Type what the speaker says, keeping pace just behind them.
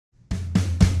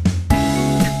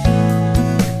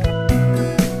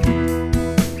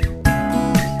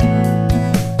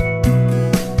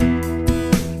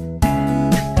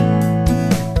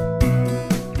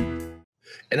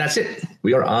And that's it.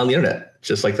 We are on the internet,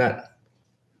 just like that.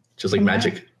 Just like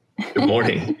magic. Good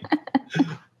morning.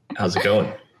 How's it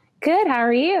going? Good. How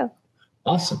are you?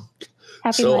 Awesome.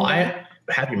 Happy Monday.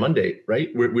 Happy Monday, right?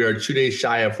 We are 2 days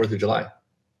shy of 4th of July.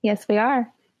 Yes, we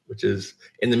are. Which is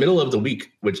in the middle of the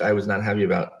week, which I was not happy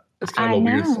about. It's kind of a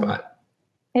weird spot.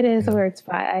 It is a weird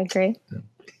spot. I agree. Yeah.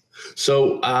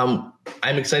 So I'm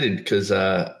excited because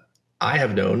I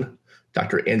have known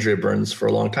Dr. Andrea Burns for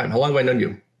a long time. How long have I known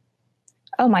you?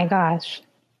 Oh, my gosh.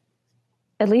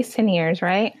 At least 10 years,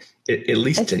 right? At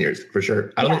least 10 years, for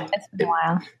sure. I don't think it's been a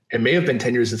while. It may have been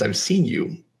 10 years since I've seen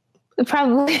you.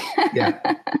 Probably. Yeah.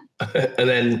 And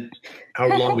then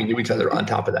however long we knew each other on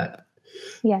top of that.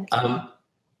 Yes.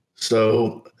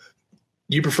 So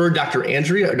you prefer Dr.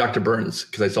 Andrea or Dr. Burns?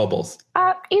 Because I saw both.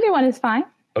 Either one is fine.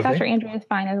 Okay. Dr. Andrea is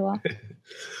fine as well.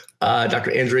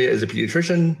 Dr. Andrea is a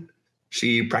pediatrician.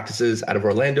 She practices out of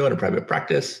Orlando in a private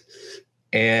practice.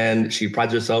 And she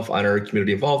prides herself on her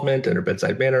community involvement and her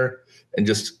bedside manner and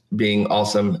just being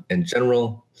awesome in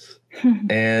general.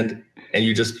 And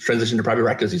you just transitioned to private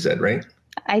practice, you said, right?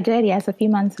 I did, yes, a few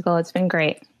months ago. It's been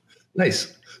great.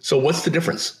 Nice. So what's the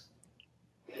difference?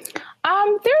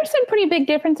 There are some pretty big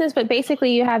differences, but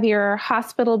basically you have your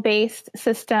hospital-based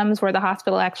systems where the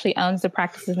hospital actually owns the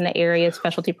practices in the area,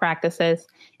 specialty practices.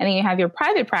 And then you have your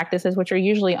private practices, which are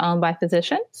usually owned by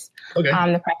physicians. Okay.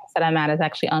 The practice that I'm at is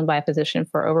actually owned by a physician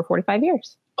for over 45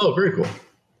 years. Oh, very cool.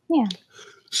 Yeah.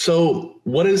 So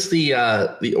what is the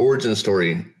origin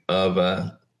story of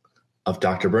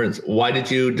Dr. Burns? Why did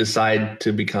you decide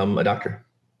to become a doctor?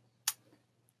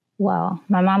 Well,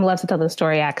 my mom loves to tell the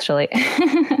story, actually.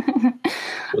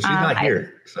 Well, she's not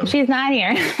here. So. She's not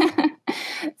here.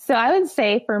 So I would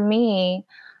say for me,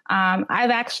 I'm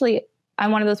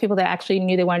one of those people that actually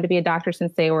knew they wanted to be a doctor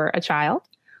since they were a child.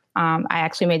 I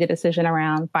actually made the decision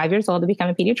around 5 years old to become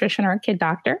a pediatrician or a kid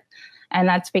doctor. And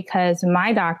that's because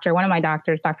one of my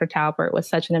doctors, Dr. Talbert, was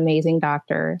such an amazing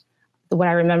doctor. What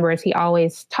I remember is he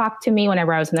always talked to me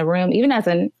whenever I was in the room, even as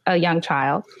a young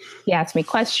child. He asked me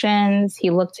questions. He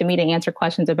looked to me to answer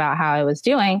questions about how I was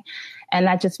doing. And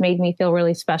that just made me feel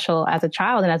really special as a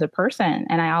child and as a person.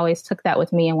 And I always took that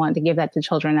with me and wanted to give that to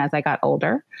children as I got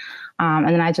older. And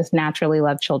then I just naturally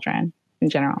love children in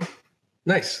general.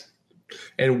 Nice.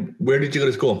 And where did you go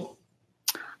to school?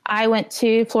 I went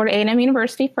to Florida A&M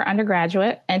University for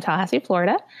undergraduate in Tallahassee,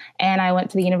 Florida. And I went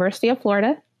to the University of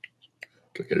Florida.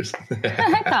 Go Gators.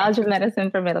 College of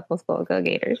Medicine for medical school. Go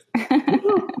Gators.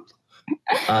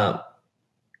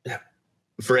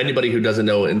 For anybody who doesn't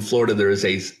know, in Florida, there is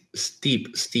a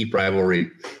steep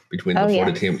rivalry between the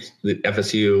Florida teams, the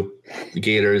FSU, the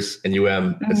Gators, and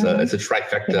UM. Mm-hmm. It's a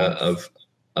trifecta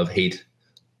of hate.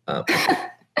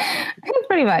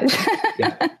 Pretty much.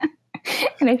 Yeah.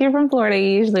 And if you're from Florida,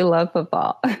 you usually love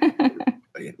football.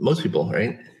 Most people,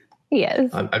 right?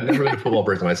 Yes. I've never been a football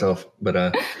person myself,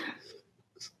 but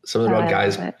something about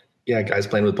guys. Guys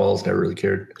playing with balls, never really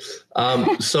cared.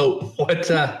 So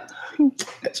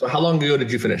how long ago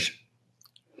did you finish?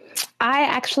 I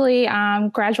actually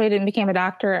graduated and became a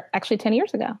doctor 10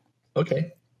 years ago.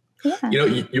 Okay. Yeah.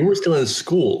 You were still in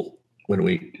school when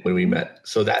we met.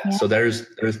 So there's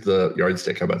the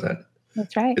yardstick. How about that?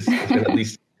 That's right. It's been at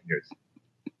least 10 years,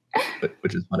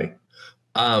 which is funny.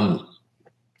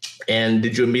 And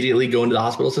did you immediately go into the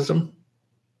hospital system?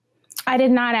 I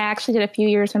did not. I actually did a few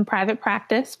years in private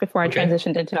practice before I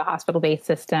transitioned into a hospital-based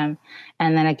system.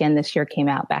 And then again, this year came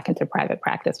out back into private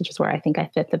practice, which is where I think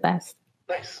I fit the best.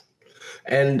 Nice.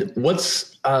 And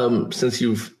what's, since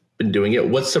you've been doing it,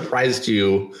 what surprised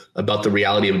you about the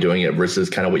reality of doing it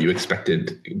versus kind of what you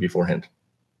expected beforehand?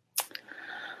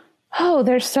 Oh,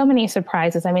 there's so many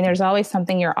surprises. I mean, there's always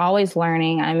something you're always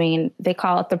learning. I mean, they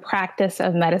call it the practice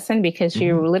of medicine because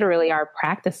you literally are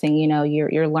practicing,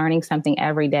 you're learning something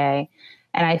every day.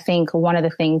 And I think one of the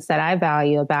things that I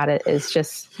value about it is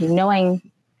just knowing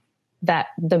that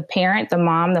the parent, the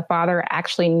mom, the father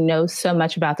actually knows so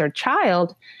much about their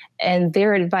child, and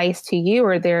their advice to you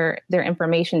or their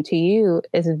information to you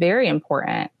is very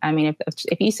important. I mean,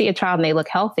 if you see a child and they look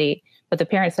healthy, but the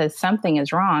parent says something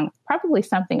is wrong, probably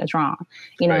something is wrong,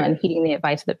 and heeding the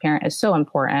advice of the parent is so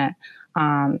important,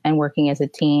 and working as a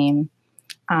team.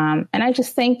 And I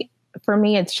just think for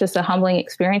me, it's just a humbling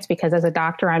experience because as a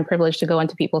doctor, I'm privileged to go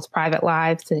into people's private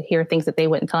lives to hear things that they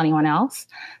wouldn't tell anyone else.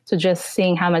 So just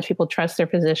seeing how much people trust their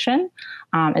physician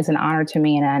is an honor to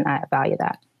me, and I value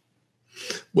that.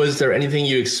 Was there anything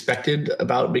you expected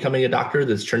about becoming a doctor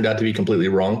that's turned out to be completely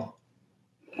wrong?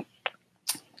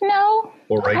 No,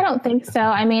 I don't think so.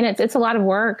 I mean, it's a lot of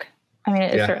work. I mean,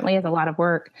 it certainly is a lot of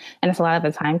work and it's a lot of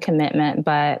a time commitment,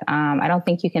 but I don't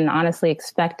think you can honestly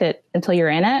expect it until you're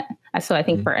in it. So I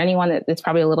think for anyone, it's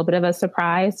probably a little bit of a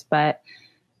surprise, but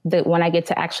when I get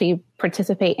to actually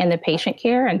participate in the patient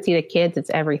care and see the kids, it's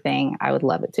everything I would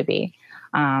love it to be.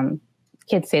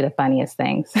 Kids say the funniest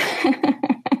things.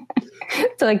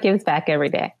 So it gives back every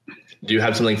day. Do you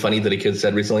have something funny that a kid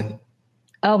said recently?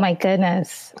 Oh my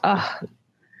goodness. Oh,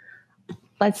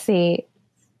 let's see.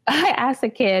 I asked a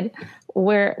kid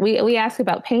where we ask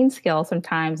about pain scale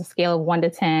sometimes, a scale of 1 to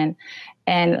 10.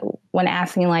 And when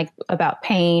asking like about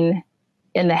pain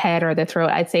in the head or the throat,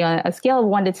 I'd say on a scale of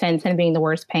 1 to 10, 10 being the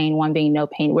worst pain, 1 being no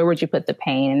pain, where would you put the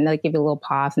pain? And they give you a little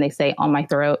pause and they say, on my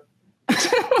throat.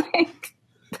 Like,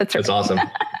 that's awesome.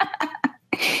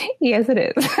 Yes, it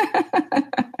is.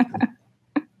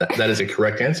 That is a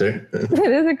correct answer.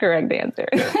 It is a correct answer.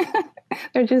 Yeah.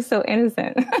 They're just so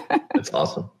innocent. That's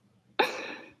awesome.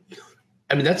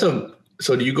 I mean,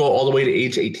 so do you go all the way to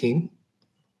age 18?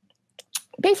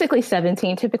 Basically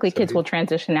 17. Typically 17. Kids will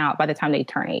transition out by the time they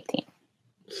turn 18.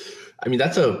 I mean,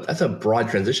 that's a broad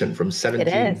transition from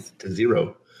 17 to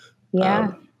 0.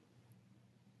 Yeah.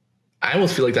 I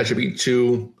almost feel like that should be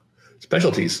 2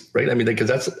 specialties, right? I mean, because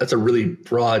that's a really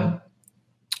broad.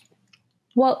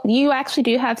 Well, you actually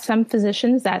do have some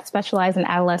physicians that specialize in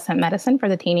adolescent medicine for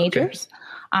the teenagers.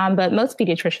 Okay. But most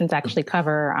pediatricians actually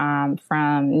cover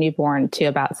from newborn to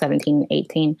about 17,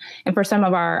 18. And for some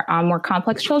of our more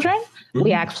complex children,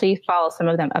 we actually follow some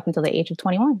of them up until the age of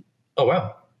 21. Oh,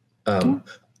 wow.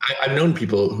 I've known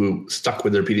people who stuck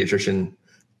with their pediatrician,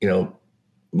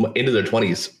 into their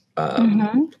 20s.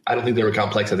 I don't think they were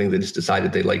complex. I think they just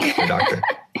decided they liked the doctor.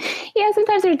 Yeah,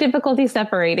 sometimes there's difficulty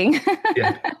separating.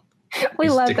 Yeah. We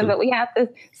love them, but we have to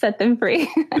set them free.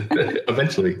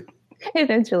 Eventually.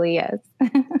 Eventually, yes.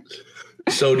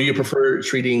 So do you prefer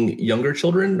treating younger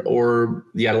children or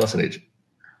the adolescent age?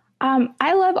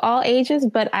 I love all ages,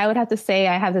 but I would have to say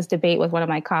I have this debate with one of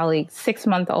my colleagues.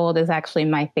 6-month-old is actually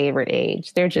my favorite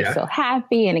age. They're just so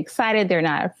happy and excited. They're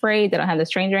not afraid. They don't have the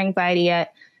stranger anxiety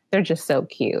yet. They're just so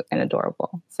cute and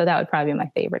adorable. So that would probably be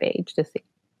my favorite age to see.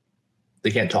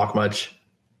 They can't talk much.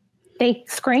 They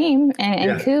scream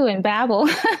and coo and babble.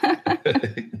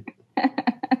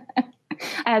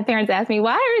 I have parents ask me,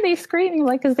 why are they screaming?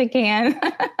 Like, because they can.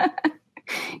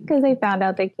 Because they found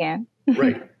out they can.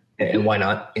 Right. And why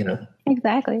not,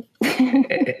 Exactly. And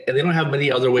they don't have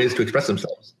many other ways to express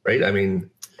themselves, right? I mean.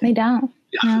 They don't.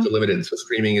 Yeah, it's limited. So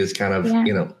screaming is kind of, the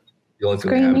only thing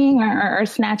screaming they have. Or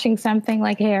snatching something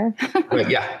like hair. Right,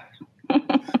 yeah.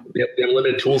 They have a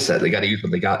limited tool set. They got to use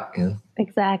what they got.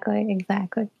 Exactly.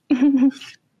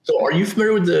 So are you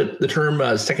familiar with the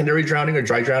term secondary drowning or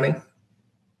dry drowning?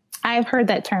 I've heard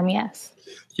that term, yes.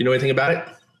 Do you know anything about it?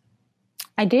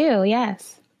 I do,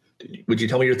 yes. Would you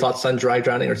tell me your thoughts on dry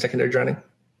drowning or secondary drowning?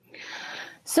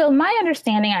 So my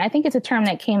understanding, I think it's a term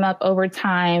that came up over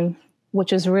time,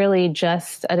 which is really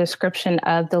just a description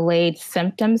of delayed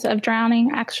symptoms of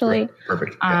drowning, actually. Right.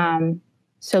 Perfect. Yeah.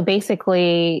 So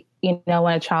basically,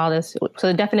 when a child is, so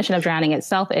the definition of drowning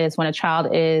itself is when a child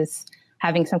is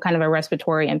having some kind of a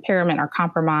respiratory impairment or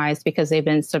compromised because they've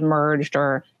been submerged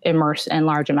or immersed in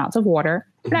large amounts of water,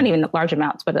 not even large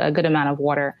amounts, but a good amount of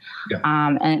water. Yeah.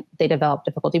 And they develop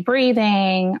difficulty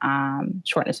breathing,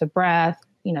 shortness of breath,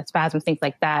 spasms, things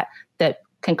like that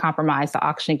can compromise the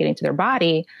oxygen getting to their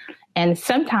body. And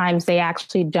sometimes they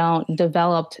actually don't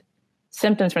develop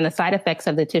symptoms from the side effects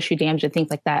of the tissue damage and things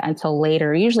like that until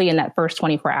later, usually in that first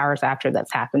 24 hours after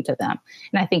that's happened to them.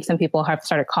 And I think some people have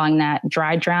started calling that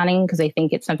dry drowning because they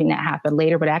think it's something that happened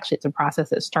later, but actually it's a process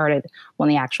that started when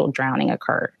the actual drowning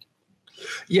occurred.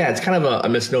 Yeah, it's kind of a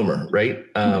misnomer, right?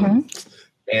 And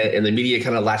the media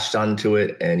kind of latched onto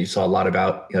it, and you saw a lot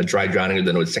about dry drowning, or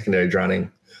then it was secondary drowning.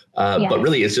 But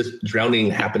really, it's just drowning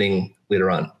happening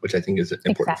later on, which I think is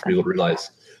important for people to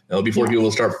realize. Before people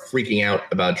will start freaking out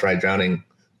about dry drowning,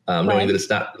 knowing that it's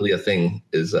not really a thing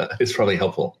is probably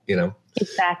helpful,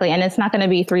 Exactly. And it's not going to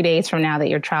be 3 days from now that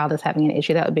your child is having an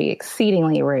issue. That would be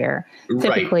exceedingly rare. Right.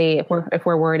 Typically, if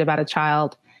we're worried about a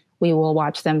child, we will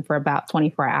watch them for about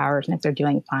 24 hours. And if they're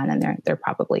doing fine, then they're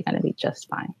probably going to be just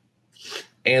fine.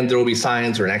 And there will be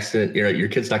signs or an accident. Your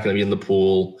kid's not going to be in the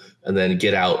pool and then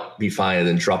get out, be fine, and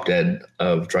then drop dead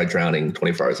of dry drowning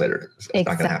 24 hours later. It's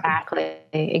not going to happen.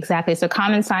 Exactly. So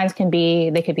common signs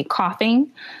they could be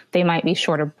coughing. They might be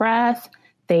short of breath.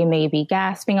 They may be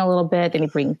gasping a little bit. They may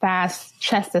be breathing fast,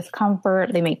 chest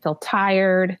discomfort. They may feel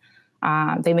tired.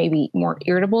 They may be more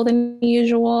irritable than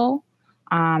usual,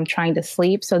 trying to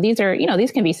sleep. So these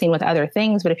can be seen with other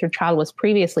things. But if your child was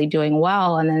previously doing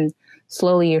well and then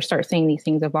slowly you start seeing these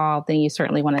things evolve, then you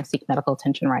certainly want to seek medical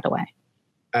attention right away.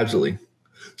 Absolutely.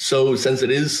 So since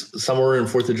it is summer and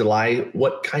 4th of July,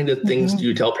 what kind of things do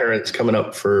you tell parents coming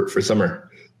up for summer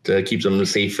to keep them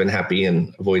safe and happy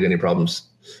and avoid any problems?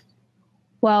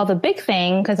 Well, the big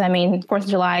thing, because I mean, 4th of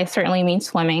July certainly means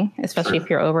swimming, especially if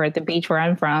you're over at the beach where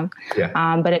I'm from.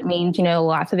 Yeah. But it means,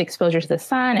 lots of exposure to the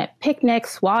sun at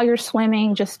picnics while you're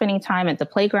swimming, just spending time at the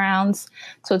playgrounds.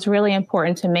 So it's really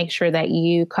important to make sure that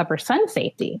you cover sun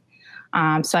safety.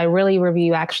 So I really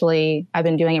review, I've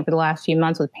been doing it for the last few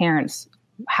months with parents,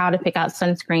 how to pick out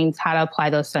sunscreens, how to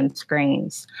apply those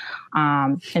sunscreens,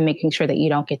 and making sure that you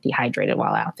don't get dehydrated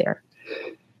while out there.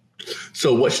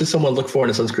 So what should someone look for in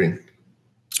a sunscreen?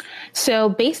 So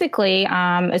basically,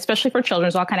 especially for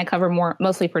children, so I'll kind of cover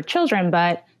mostly for children,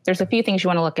 but there's a few things you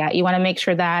want to look at. You want to make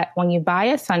sure that when you buy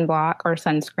a sunblock or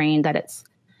sunscreen, that it's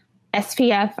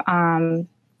SPF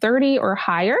 30 or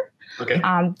higher. Okay.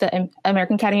 The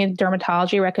American Academy of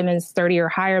Dermatology recommends 30 or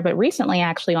higher, but recently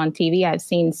actually on TV, I've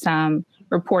seen some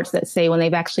reports that say when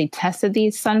they've actually tested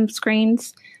these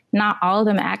sunscreens, not all of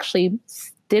them actually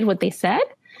did what they said.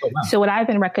 Oh, wow. So what I've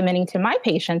been recommending to my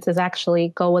patients is actually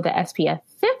go with the SPF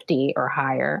 50 or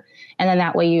higher. And then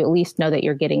that way you at least know that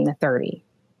you're getting the 30.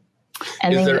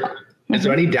 And is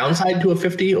there any downside to a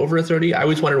 50 over a 30? I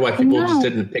always wondered why people just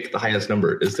didn't pick the highest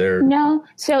number. Is there? No.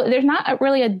 So there's not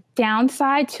really a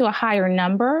downside to a higher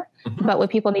number. But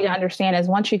what people need to understand is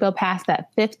once you go past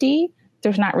that 50,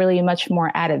 there's not really much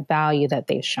more added value that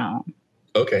they've shown.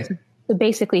 Okay. So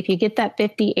basically, if you get that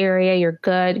 50 area, you're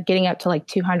good. Getting up to like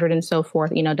 200 and so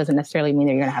forth, doesn't necessarily mean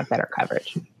that you're going to have better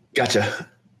coverage. Gotcha.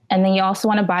 And then you also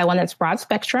want to buy one that's broad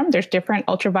spectrum. There's different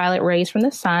ultraviolet rays from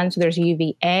the sun. So there's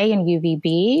UVA and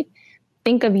UVB.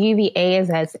 Think of UVA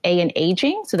as A in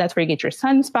aging. So that's where you get your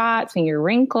sunspots and your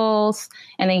wrinkles.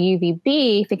 And then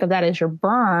UVB, think of that as your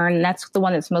burn. And that's the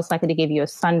one that's most likely to give you a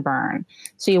sunburn.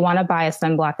 So you want to buy a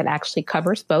sunblock that actually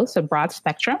covers both, so broad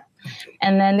spectrum.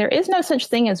 And then there is no such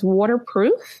thing as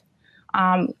waterproof.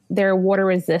 They're water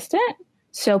resistant.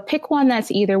 So pick one that's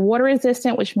either water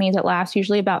resistant, which means it lasts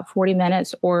usually about 40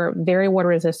 minutes, or very water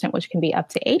resistant, which can be up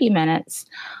to 80 minutes.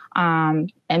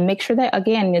 And make sure that,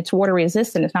 again, it's water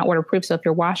resistant. It's not waterproof. So if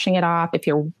you're washing it off, if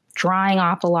you're drying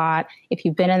off a lot, if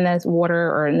you've been in the water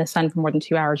or in the sun for more than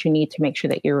 2 hours, you need to make sure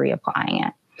that you're reapplying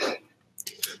it.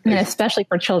 And especially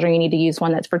for children, you need to use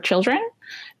one that's for children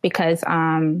because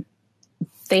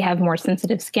they have more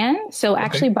sensitive skin. So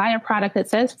actually buy a product that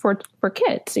says for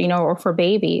kids, or for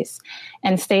babies,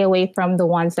 and stay away from the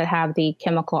ones that have the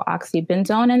chemical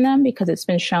oxybenzone in them because it's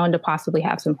been shown to possibly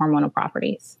have some hormonal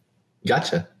properties.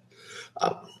 Gotcha.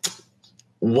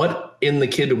 What in the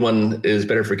kid one is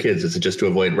better for kids? Is it just to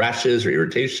avoid rashes or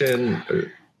irritation?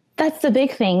 That's the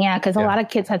big thing. Yeah. Because a lot of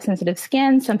kids have sensitive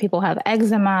skin. Some people have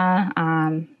eczema.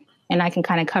 And I can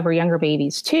kind of cover younger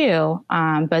babies too,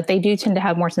 but they do tend to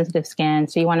have more sensitive skin.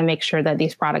 So you want to make sure that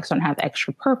these products don't have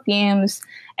extra perfumes,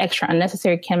 extra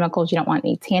unnecessary chemicals. You don't want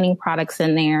any tanning products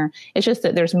in there. It's just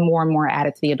that there's more and more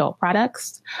added to the adult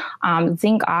products.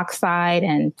 Zinc oxide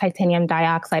and titanium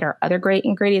dioxide are other great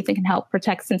ingredients that can help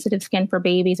protect sensitive skin for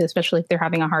babies, especially if they're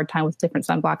having a hard time with different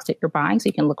sunblocks that you're buying. So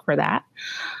you can look for that.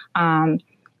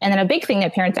 And then a big thing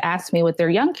that parents ask me with their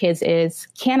young kids is,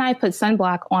 can I put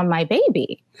sunblock on my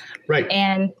baby? Right.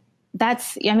 And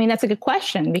that's a good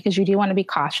question because you do want to be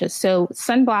cautious. So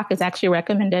sunblock is actually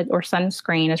recommended, or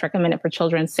sunscreen is recommended for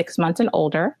children 6 months and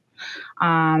older.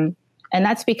 And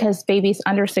that's because babies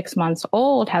under 6 months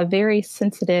old have very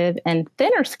sensitive and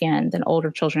thinner skin than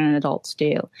older children and adults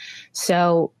do.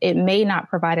 So it may not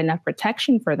provide enough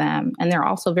protection for them. And they're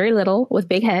also very little with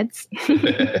big heads.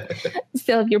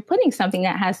 So if you're putting something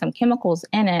that has some chemicals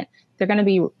in it, they're going to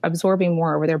be absorbing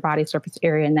more over their body surface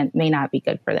area, and that may not be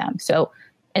good for them. So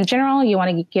in general, you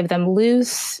want to give them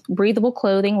loose, breathable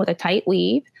clothing with a tight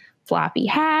weave, floppy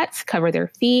hats, cover their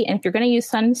feet. And if you're going to use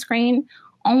sunscreen,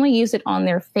 only use it on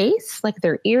their face, like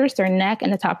their ears, their neck,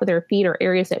 and the top of their feet, or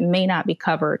areas that may not be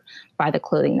covered by the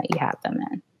clothing that you have them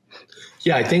in.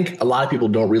 Yeah, I think a lot of people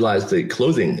don't realize that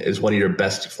clothing is one of your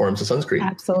best forms of sunscreen.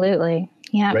 Absolutely.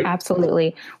 Yeah, right?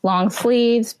 Absolutely. Long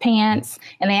sleeves, pants,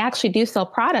 and they actually do sell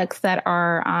products that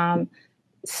are,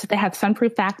 they have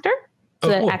sunproof factor. So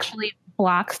that actually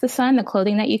blocks the sun, the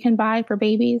clothing that you can buy for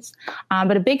babies.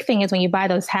 But a big thing is when you buy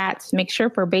those hats, make sure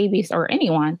for babies or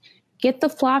anyone, get the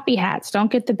floppy hats.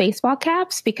 Don't get the baseball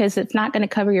caps because it's not going to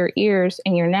cover your ears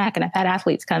and your neck. And I've had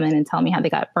athletes come in and tell me how they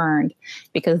got burned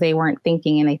because they weren't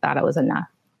thinking and they thought it was enough.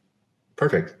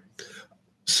 Perfect.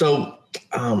 So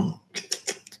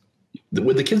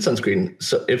with the kid sunscreen,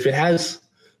 so if it has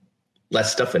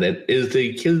less stuff in it, is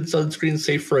the kid sunscreen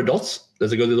safe for adults?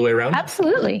 Does it go the other way around?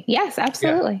 Absolutely. Yes,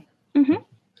 absolutely. Yeah. Mm-hmm.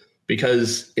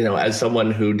 because, as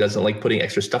someone who doesn't like putting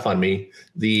extra stuff on me,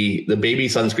 the baby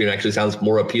sunscreen actually sounds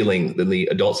more appealing than the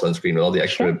adult sunscreen with all the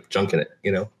extra junk in it.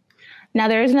 Now,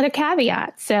 there is another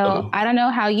caveat. So I don't know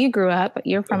how you grew up, but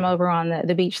you're from over on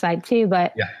the beach side too.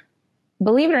 But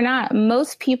believe it or not,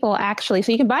 most people actually,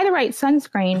 so you can buy the right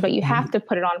sunscreen, but you have to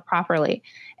put it on properly.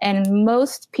 And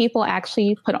most people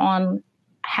actually put on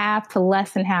half to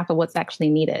less than half of what's actually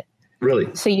needed.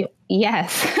 Really? So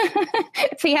yes.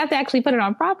 So you have to actually put it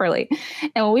on properly.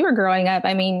 And when we were growing up,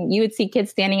 I mean, you would see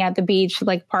kids standing at the beach,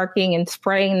 like parking and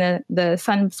spraying the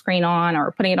sunscreen on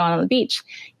or putting it on the beach.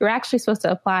 You're actually supposed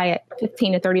to apply it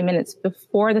 15 to 30 minutes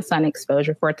before the sun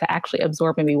exposure for it to actually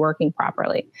absorb and be working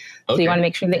properly. Okay. So you want to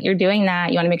make sure that you're doing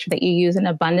that. You want to make sure that you use an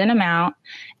abundant amount.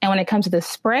 And when it comes to the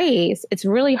sprays, it's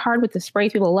really hard with the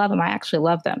sprays. People love them. I actually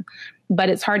love them. But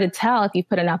it's hard to tell if you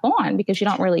put enough on because you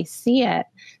don't really see it.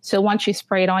 So once you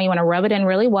spray it on, you want to rub it in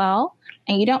really well.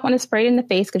 And you don't want to spray it in the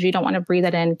face because you don't want to breathe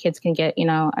it in. Kids can get,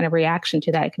 a reaction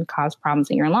to that. It can cause problems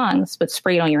in your lungs. But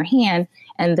spray it on your hand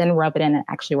and then rub it in and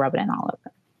actually rub it in all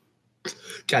over.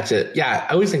 Gotcha. Yeah,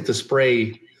 I always think the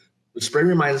spray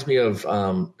reminds me of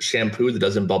shampoo that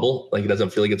doesn't bubble, like it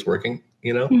doesn't feel like it's working,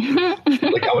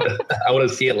 Like I want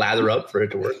to see it lather up for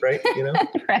it to work, right?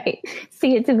 Right.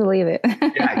 See it to believe it.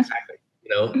 Yeah, exactly.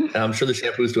 And I'm sure the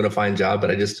shampoo is doing a fine job,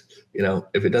 but I just,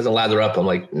 if it doesn't lather up, I'm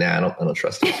like, nah, I don't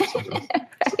trust it.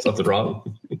 Something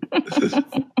wrong.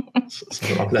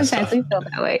 Something wrong with that stuff. Sometimes we feel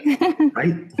that way.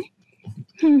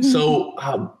 Right. So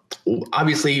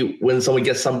obviously when someone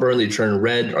gets sunburned, they turn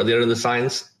red. Are there other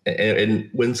signs? And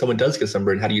when someone does get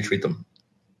sunburned, how do you treat them?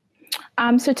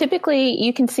 So typically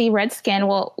you can see red skin.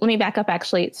 Well, let me back up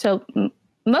actually. So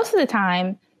most of the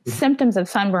time, symptoms of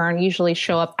sunburn usually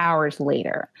show up hours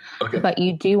later. Okay. But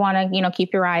you do want to,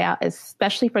 keep your eye out,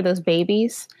 especially for those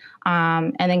babies.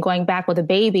 And then going back with a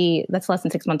baby that's less than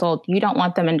 6 months old, you don't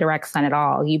want them in direct sun at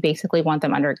all. You basically want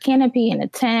them under a canopy, in a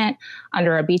tent,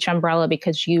 under a beach umbrella,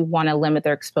 because you want to limit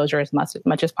their exposure as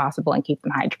much as possible and keep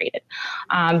them hydrated.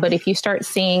 But if you start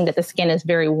seeing that the skin is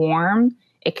very warm,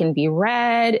 it can be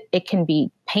red, it can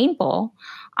be painful.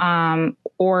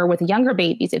 Or with younger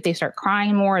babies, if they start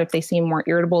crying more, if they seem more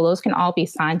irritable, those can all be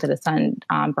signs that a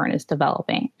sunburn is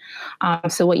developing.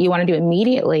 So what you want to do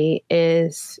immediately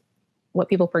is what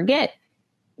people forget: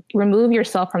 remove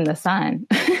yourself from the sun.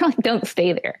 Don't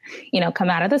stay there. Come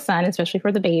out of the sun, especially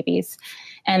for the babies.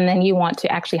 And then you want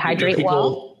to actually hydrate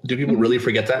well. Do people really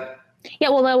forget that? Yeah,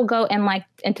 well, they'll go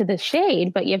into the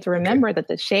shade, but you have to remember that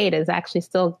the shade is actually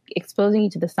still exposing you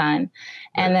to the sun.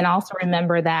 And then also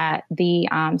remember that the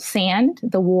sand,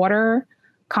 the water,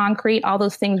 concrete, all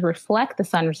those things reflect the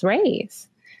sun's rays.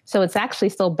 So it's actually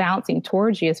still bouncing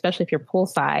towards you, especially if you're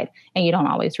poolside, and you don't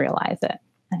always realize it.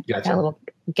 Gotcha. Got a little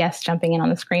guest jumping in on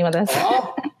the screen with us.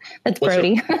 Oh, That's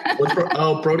Brody.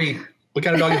 Brody. What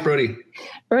kind of dog is Brody?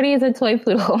 Brody is a toy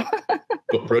poodle.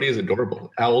 Brody is adorable.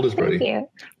 How old is Brody? Thank you.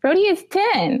 Brody is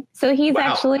 10. So he's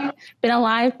actually been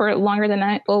alive for longer than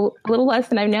a little less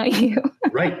than I've known you.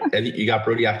 Right. And you got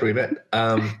Brody after we met.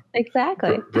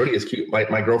 Exactly. Brody is cute.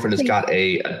 My girlfriend has got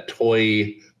a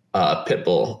toy pit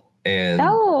bull, and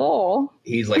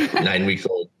he's like 9 weeks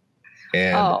old.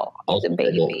 And also a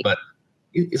baby. But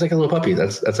he's like a little puppy.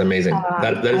 That's amazing.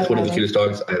 That is one of the cutest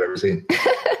dogs I've ever seen.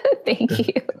 Thank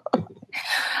you.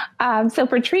 So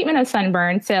for treatment of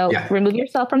sunburn, remove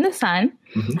yourself from the sun,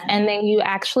 and then you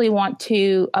actually want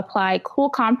to apply cool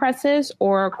compresses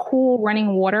or cool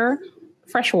running water,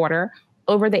 fresh water,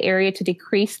 over the area to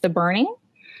decrease the burning.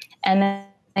 And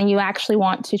then you actually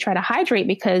want to try to hydrate,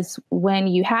 because when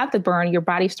you have the burn, your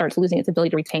body starts losing its ability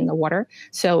to retain the water.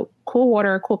 So cool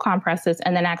water, cool compresses,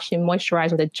 and then actually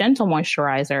moisturize with a gentle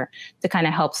moisturizer to kind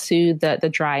of help soothe the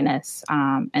dryness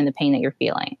and the pain that you're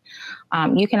feeling.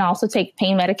 You can also take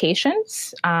pain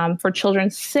medications for children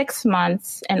 6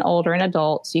 months and older and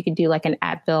adults. You could do like an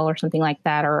Advil or something like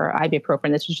that, or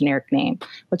ibuprofen. That's a generic name,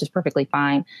 which is perfectly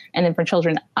fine. And then for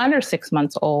children under 6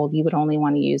 months old, you would only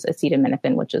want to use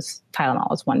acetaminophen, which is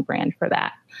Tylenol is one brand for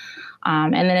that.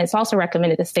 And then it's also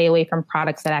recommended to stay away from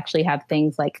products that actually have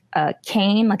things like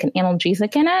cane, like an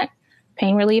analgesic in it,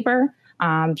 pain reliever,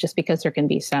 just because there can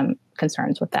be some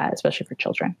concerns with that, especially for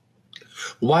children.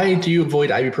 Why do you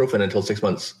avoid ibuprofen until 6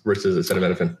 months versus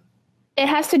acetaminophen? It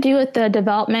has to do with the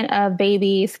development of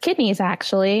babies' kidneys,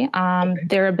 actually.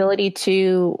 Their ability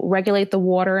to regulate the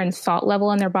water and salt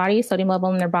level in their body, sodium level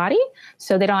in their body.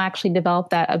 So they don't actually develop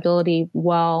that ability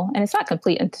well. And it's not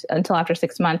complete until after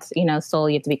 6 months. Still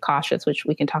you have to be cautious, which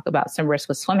we can talk about some risk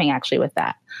with swimming actually with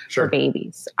that for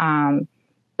babies.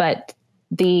 But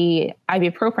the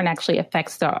ibuprofen actually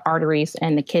affects the arteries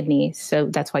and the kidneys. So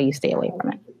that's why you stay away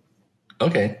from it.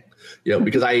 Okay.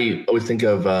 Because I always think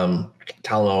of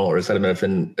Tylenol or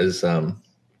acetaminophen as,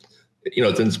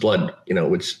 it's in blood,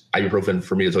 which ibuprofen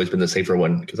for me has always been the safer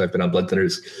one because I've been on blood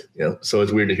thinners, so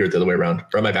it's weird to hear it the other way around.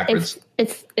 Or am I backwards?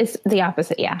 It's the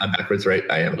opposite. Yeah. I'm backwards, right?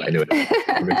 I am. I knew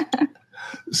it.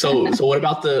 So what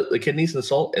about the kidneys and the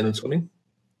salt and the swimming?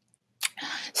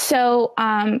 So,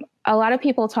 a lot of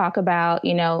people talk about,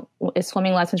 is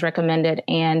swimming lessons recommended?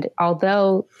 And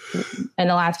although in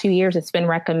the last few years it's been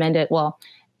recommended, well,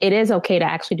 it is okay to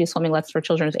actually do swimming lessons for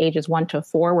children ages 1 to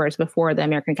 4, whereas before the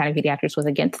American Academy of Pediatrics was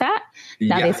against that.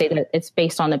 Now they say that it's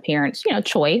based on the parent's,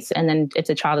 choice. And then if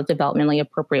the child is developmentally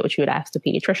appropriate, which you would ask the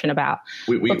pediatrician about.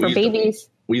 But for babies,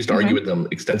 we used to argue with them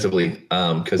extensively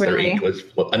because their age was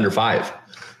under 5.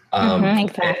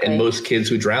 Exactly. And most kids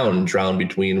who drown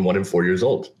between 1 and 4 years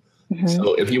old.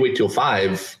 So if you wait till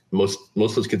 5, most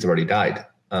of those kids have already died.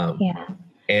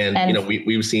 And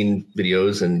we've seen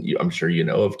videos, and I'm sure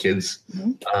of kids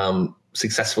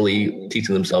successfully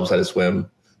teaching themselves how to swim,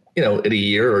 in a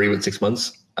year or even 6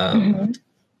 months.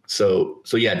 So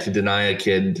to deny a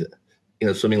kid,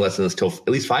 swimming lessons till at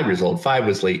least 5 years old. 5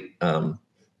 was late, but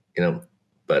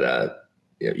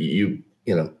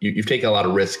you've taken a lot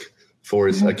of risk for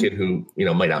a kid who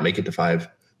might not make it to 5.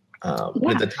 At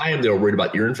the time, they were worried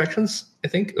about ear infections. I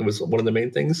think it was one of the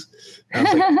main things. I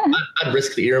was like, I'd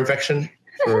risk the ear infection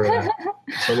for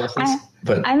some lessons.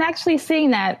 But I'm actually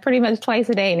seeing that pretty much twice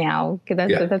a day now, because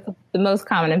that's the most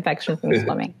common infection from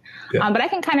swimming. But I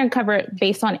can kind of cover it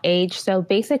based on age. So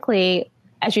basically,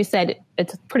 as you said,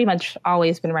 it's pretty much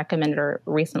always been recommended or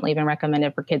recently been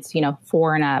recommended for kids,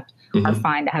 4 and up are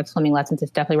fine to have swimming lessons.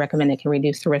 It's definitely recommended. It can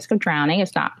reduce the risk of drowning.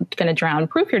 It's not going to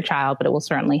drown-proof your child, but it will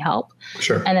certainly help.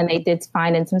 Sure. And then they did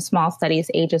find in some small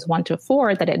studies, ages 1 to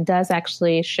 4, that it does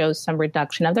actually show some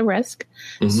reduction of the risk.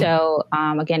 So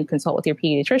again, consult with your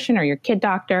pediatrician or your kid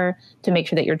doctor to make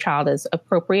sure that your child is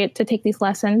appropriate to take these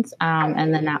lessons.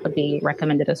 And then that would be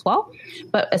recommended as well.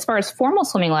 But as far as formal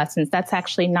swimming lessons, that's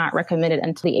actually not recommended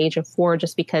until the age of 4,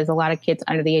 just because a lot of kids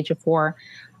under the age of 4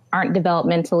 aren't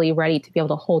developmentally ready to be able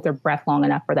to hold their breath long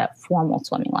enough for that formal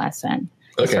swimming lesson.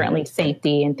 Okay. Certainly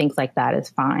safety and things like that is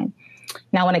fine.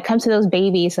 Now, when it comes to those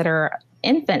babies that are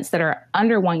infants that are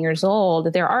under 1 year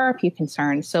old, there are a few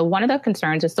concerns. So one of the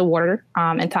concerns is the water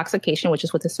intoxication, which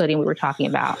is with the sodium we were talking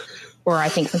about, or I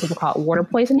think some people call it water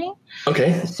poisoning.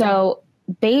 Okay. So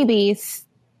babies,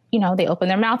 they open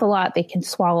their mouth a lot. They can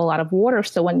swallow a lot of water.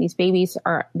 So when these babies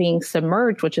are being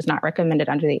submerged, which is not recommended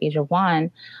under the age of 1,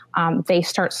 they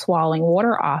start swallowing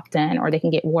water often, or they can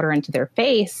get water into their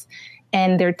face,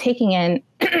 and they're taking in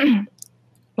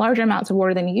larger amounts of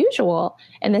water than usual.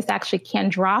 And this actually can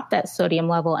drop that sodium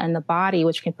level in the body,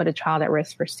 which can put a child at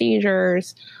risk for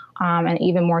seizures, and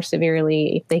even more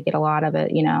severely if they get a lot of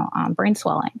it, brain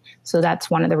swelling. So that's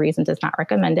one of the reasons it's not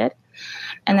recommended.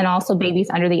 And then also babies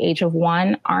under the age of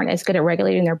 1 aren't as good at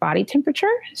regulating their body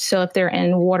temperature. So if they're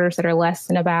in waters that are less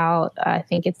than about, I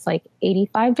think it's like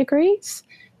 85 degrees,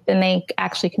 then they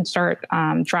actually can start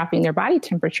dropping their body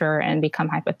temperature and become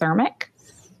hypothermic.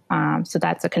 So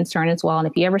that's a concern as well. And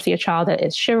if you ever see a child that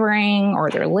is shivering or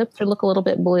their lips look a little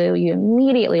bit blue, you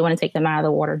immediately want to take them out of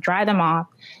the water, dry them off,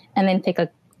 and then take a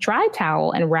dry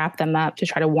towel and wrap them up to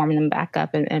try to warm them back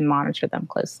up and monitor them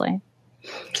closely.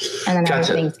 And then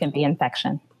other things can be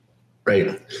infection.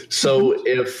 Right. So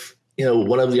if,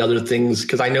 one of the other things,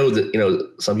 because I know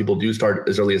that, some people do start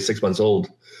as early as 6 months old.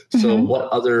 So what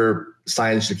other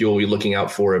signs should you be looking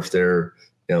out for if they're,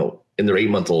 in their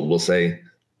 8-month-old, we'll say,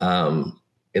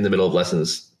 in the middle of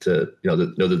lessons to, know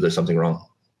that there's something wrong?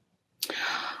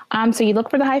 So you look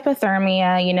for the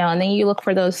hypothermia, and then you look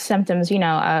for those symptoms,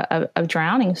 of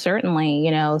drowning, certainly,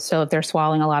 so if they're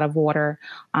swallowing a lot of water,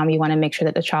 you want to make sure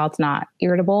that the child's not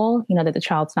irritable, that the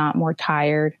child's not more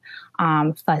tired,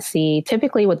 fussy.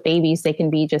 Typically with babies, they can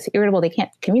be just irritable. They can't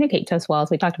communicate to us well,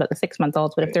 as we talked about the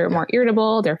 6-month-olds, but if they're more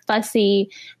irritable, they're fussy,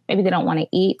 maybe they don't want to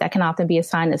eat, that can often be a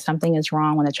sign that something is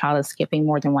wrong when the child is skipping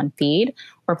more than one feed.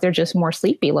 Or if they're just more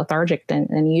sleepy, lethargic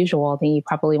than usual, then you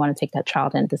probably want to take that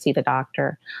child in to see the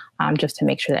doctor, just to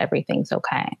make sure that everything's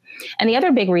okay. And the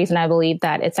other big reason I believe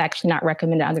that it's actually not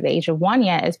recommended under the age of 1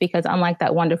 yet is because unlike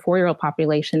that 1 to 4 year old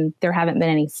population, there haven't been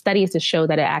any studies to show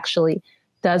that it actually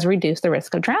does reduce the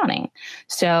risk of drowning.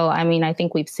 So, I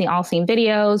think we've all seen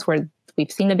videos where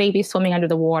we've seen the baby swimming under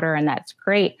the water, and that's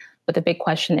great. But the big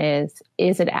question is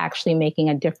it actually making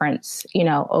a difference,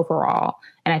 overall?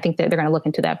 And I think that they're going to look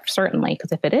into that certainly,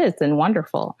 because if it is, then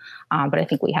wonderful. But I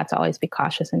think we have to always be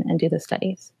cautious and do the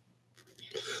studies.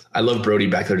 I love Brody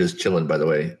back there just chilling, by the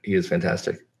way. He is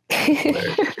fantastic.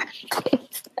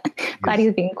 Glad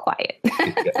he's being quiet.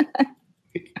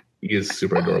 He is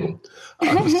super adorable.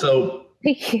 So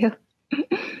thank you.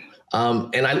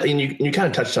 And you kind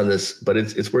of touched on this, but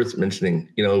it's worth mentioning.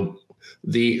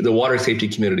 The water safety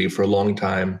community for a long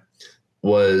time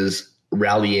was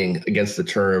rallying against the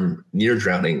term near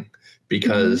drowning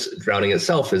because drowning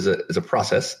itself is a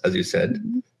process, as you said,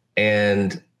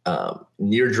 and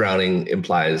near drowning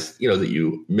implies that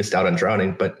you missed out on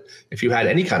drowning. But if you had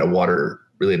any kind of water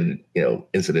related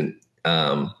incident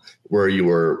where you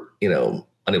were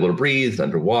unable to breathe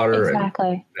underwater,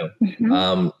 exactly,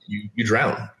 and you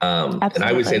drown. And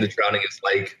I always say that drowning is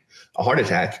like a heart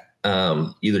attack.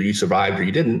 Either you survived or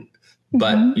you didn't,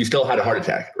 but you still had a heart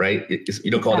attack, right? You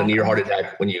don't call it a near heart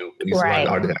attack when you survive a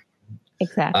heart attack.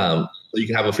 Exactly. So you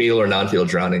can have a fatal or non-fatal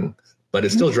drowning, but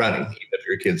it's still drowning. Even if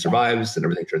your kid survives and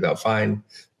everything turns out fine,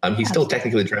 he's still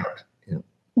technically drowned.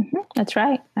 That's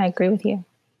right. I agree with you.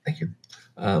 Thank you.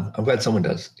 I'm glad someone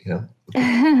does.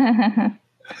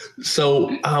 So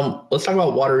let's talk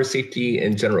about water safety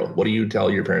in general. What do you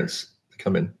tell your parents to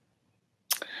come in?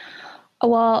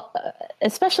 Well,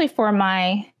 especially for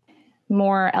my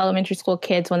more elementary school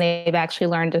kids, when they've actually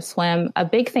learned to swim, a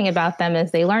big thing about them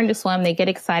is they learn to swim, they get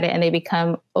excited, and they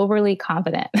become overly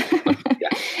confident.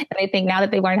 And they think now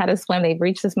that they've learned how to swim, they've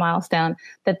reached this milestone,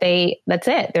 that's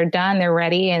it. They're done, they're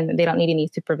ready, and they don't need any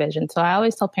supervision. So I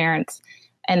always tell parents,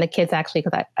 and the kids actually,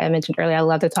 because I mentioned earlier, I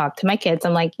love to talk to my kids.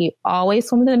 I'm like, you always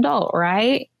swim with an adult,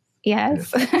 right?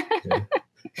 Yes. Yeah.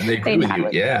 And they agree with you.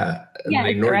 Yeah. And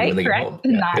they ignore you when they get home.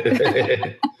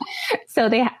 Yeah. So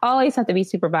they always have to be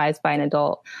supervised by an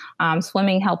adult.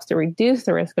 Swimming helps to reduce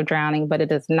the risk of drowning, but it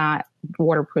does not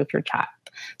waterproof your child.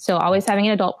 So always having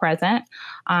an adult present.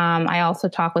 I also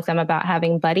talk with them about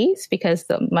having buddies, because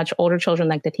the much older children,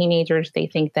 like the teenagers, they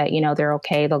think that, they're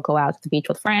okay. They'll go out to the beach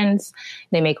with friends.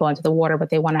 They may go into the water, but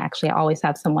they want to actually always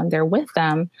have someone there with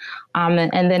them.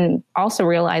 And then also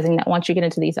realizing that once you get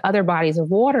into these other bodies of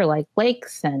water, like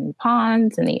lakes and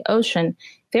ponds and the ocean,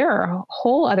 there are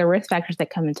whole other risk factors that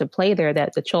come into play there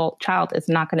that the child is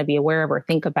not going to be aware of or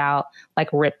think about, like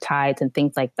rip tides and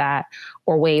things like that,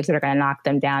 or waves that are going to knock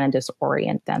them down and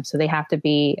disorient them. So they have to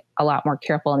be a lot more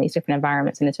careful in these different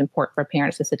environments. And it's important for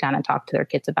parents to sit down and talk to their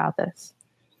kids about this.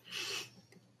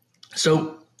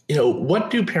 So, what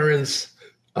do parents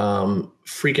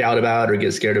freak out about or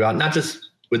get scared about? Not just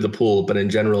with the pool, but in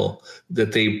general,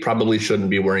 that they probably shouldn't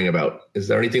be worrying about? Is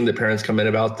there anything that parents come in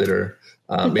about that are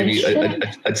maybe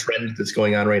a trend that's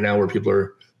going on right now where people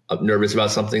are nervous about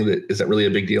something that isn't really a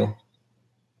big deal?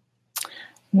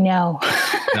 No.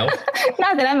 No?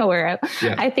 Not that I'm aware of.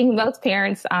 Yeah. I think most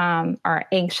parents are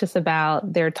anxious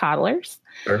about their toddlers.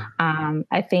 Sure.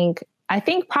 I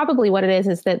think probably what it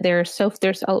is that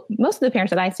most of the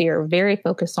parents that I see are very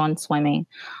focused on swimming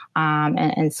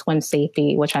and swim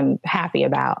safety, which I'm happy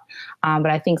about. But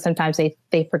I think sometimes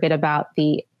they forget about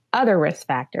the other risk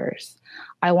factors.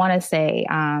 I want to say,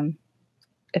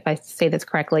 if I say this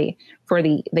correctly, for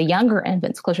the younger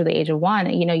infants closer to the age of 1,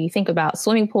 you think about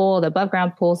swimming pool, the above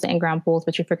ground pools, the in-ground pools,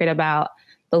 but you forget about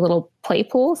the little play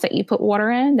pools that you put water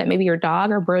in that maybe your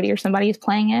dog or Brody or somebody is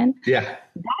playing in. Yeah.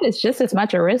 That is just as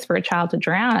much a risk for a child to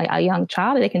drown. A young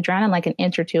child, they can drown in like an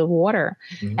inch or two of water.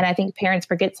 Mm-hmm. And I think parents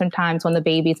forget sometimes when the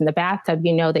baby's in the bathtub,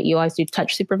 that you always do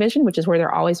touch supervision, which is where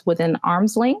they're always within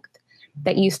arm's length,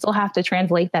 that you still have to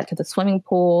translate that to the swimming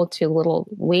pool, to little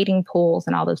wading pools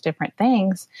and all those different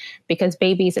things, because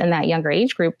babies in that younger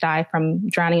age group die from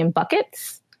drowning in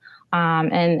buckets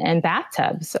and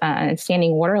bathtubs and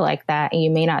standing water like that. And you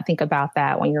may not think about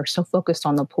that when you're so focused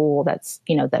on the pool that's,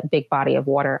 that big body of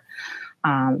water.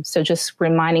 So just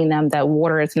reminding them that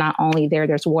water is not only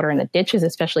there's water in the ditches,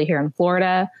 especially here in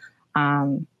Florida.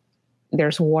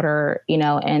 There's water,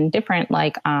 in different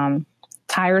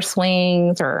tire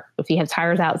swings, or if you have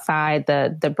tires outside,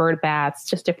 the bird baths,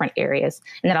 just different areas.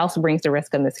 And that also brings the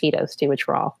risk of mosquitoes too, which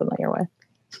we're all familiar with.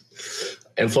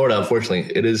 And Florida,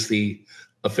 unfortunately, it is the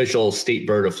official state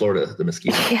bird of Florida, the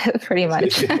mosquito. Yeah, pretty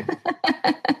much.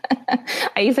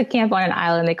 I used to camp on an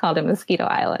island. They called it Mosquito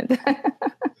Island.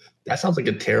 That sounds like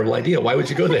a terrible idea. Why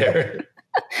would you go there?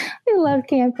 I love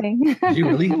camping. Did you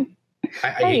really? I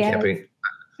hate camping.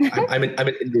 I'm an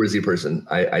indoorsy person.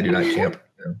 I do not camp.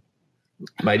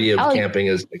 My idea of camping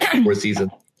is like 4 seasons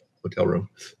hotel room.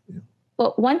 Yeah.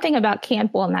 Well, one thing about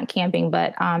not camping,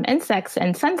 but insects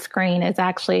and sunscreen is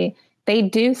actually, they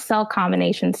do sell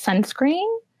combination sunscreen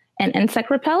and insect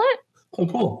repellent. Oh,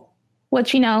 cool.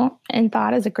 Which, in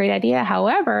thought is a great idea.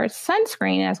 However,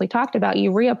 sunscreen, as we talked about, you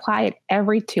reapply it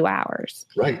every 2 hours.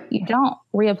 Right. You don't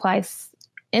reapply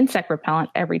insect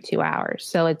repellent every 2 hours.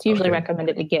 So it's usually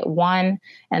recommended to get one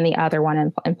and the other one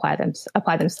and apply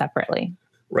them separately.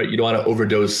 Right. You don't want to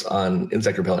overdose on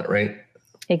insect repellent, right?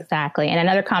 Exactly. And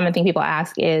another common thing people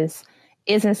ask is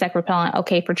Is insect repellent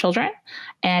okay for children?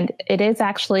 And it is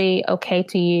actually okay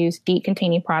to use DEET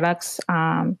containing products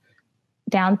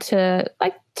down to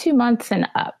like 2 months and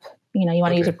up. You know, you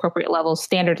want to use appropriate levels,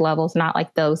 standard levels, not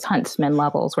like those huntsman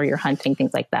levels where you're hunting,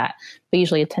 things like that. But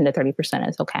usually a 10 to 30%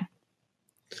 is okay.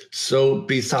 So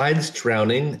besides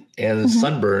drowning and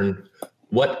sunburn,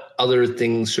 what other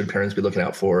things should parents be looking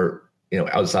out for, you know,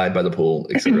 outside by the pool,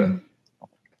 et cetera?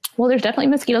 Well, there's definitely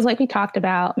mosquitoes like we talked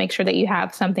about. Make sure that you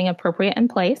have something appropriate in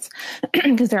place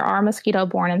because there are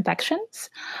mosquito-borne infections.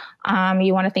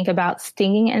 You want to think about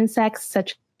stinging insects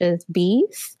such as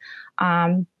bees,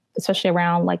 especially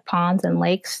around like ponds and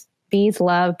lakes. Bees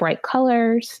love bright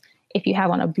colors. If you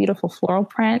have on a beautiful floral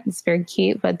print, it's very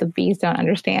cute, but the bees don't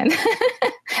understand.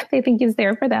 They think it's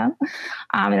there for them.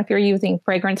 And if you're using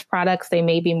fragrance products, they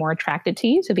may be more attracted to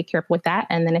you. So be careful with that.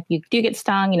 And then if you do get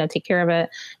stung, you know, take care of it.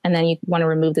 And then you want to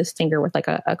remove the stinger with like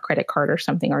a credit card or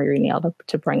something, or your nail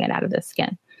to bring it out of the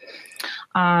skin.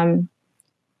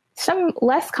 Some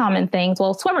less common things.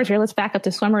 Well, swimmer's ear, let's back up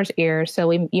to swimmer's ear.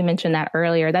 So you mentioned that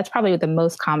earlier. That's probably the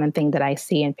most common thing that I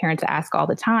see, and parents ask all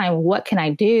the time, what can I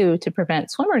do to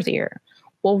prevent swimmer's ear?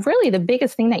 Well, really, the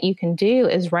biggest thing that you can do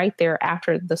is right there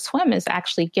after the swim is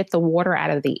actually get the water out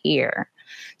of the ear.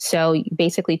 So you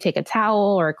basically take a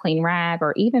towel or a clean rag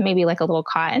or even maybe like a little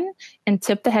cotton and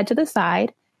tip the head to the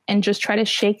side and just try to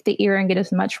shake the ear and get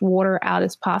as much water out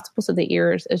as possible so the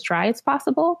ear is as dry as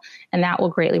possible. And that will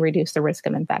greatly reduce the risk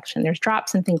of infection. There's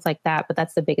drops and things like that, but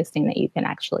that's the biggest thing that you can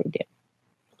actually do.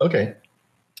 Okay.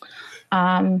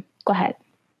 Go ahead.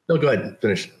 No, go ahead.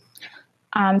 Finish.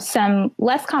 Some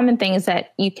less common things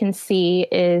that you can see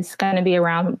is going to be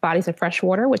around bodies of fresh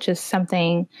water, which is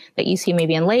something that you see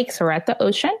maybe in lakes or at the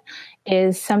ocean,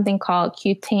 is something called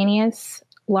cutaneous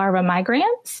larva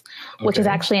migrans, which is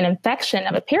actually an infection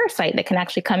of a parasite that can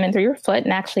actually come in through your foot.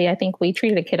 And actually, I think we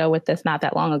treated a kiddo with this not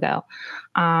that long ago.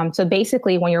 So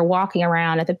basically, when you're walking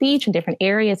around at the beach in different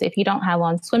areas, if you don't have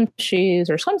on swim shoes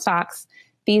or swim socks,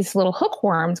 these little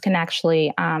hookworms can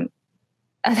actually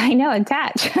I know,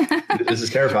 attach. This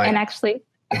is terrifying. And actually,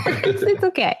 it's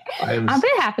okay. But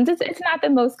it happens. It's not the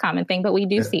most common thing, but we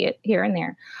do see it here and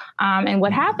there. And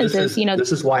what happens is, you know.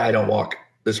 This is why I don't walk.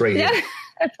 This right here.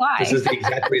 That's why. This is the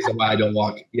exact reason why I don't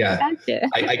walk. Yeah. Gotcha.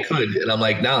 I could. And I'm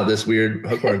like, no, this weird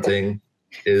hookworm thing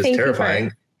is terrifying.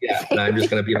 First. Yeah. And I'm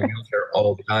just going to be in a wheelchair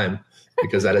all the time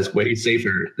because that is way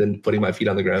safer than putting my feet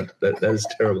on the ground. That is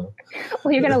terrible.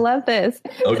 Well, you're going to love this.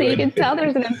 So you can tell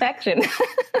there's an infection.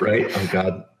 Right? Oh,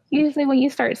 God. Usually when you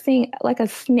start seeing like a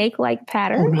snake-like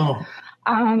pattern,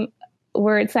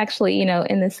 where it's actually, you know,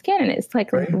 in the skin and it's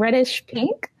like reddish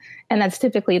pink. And that's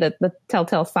typically the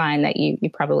telltale sign that you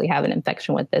probably have an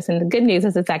infection with this. And the good news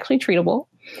is it's actually treatable.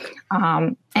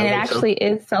 And it actually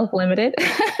is self-limited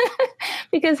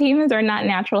because humans are not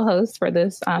natural hosts for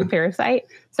this parasite.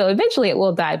 So eventually it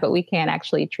will die, but we can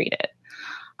actually treat it.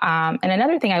 And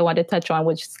another thing I wanted to touch on,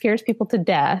 which scares people to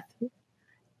death,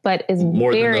 but is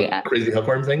more very than the crazy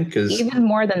hookworm thing, because even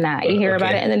more than that, you hear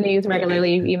about it in the news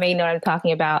regularly. You may know what I'm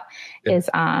talking about. Is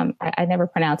I never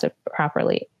pronounce it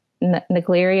properly.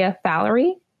 Naegleria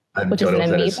fowleri, which is an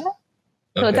amoeba.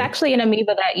 So it's actually an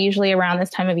amoeba that usually around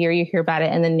this time of year you hear about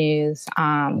it in the news,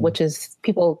 which is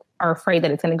people are afraid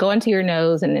that it's going to go into your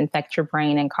nose and infect your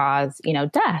brain and cause, you know,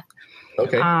 death.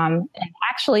 Okay. And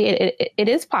actually, it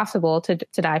is possible to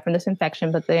die from this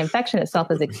infection, but the infection itself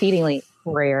is exceedingly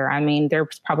rare. I mean,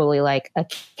 there's probably like a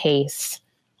case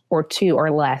or two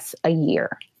or less a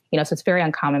year. You know, so it's very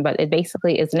uncommon, but it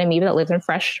basically is an amoeba that lives in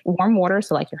fresh, warm water.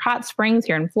 So like your hot springs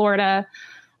here in Florida,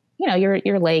 you know,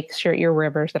 your lakes, your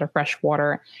rivers that are fresh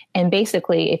water. And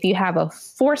basically, if you have a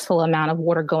forceful amount of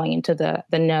water going into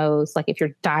the nose, like if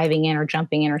you're diving in or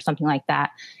jumping in or something like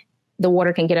that, the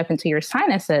water can get up into your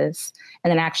sinuses,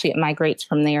 and then actually it migrates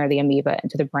from there, the amoeba,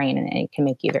 into the brain, and it can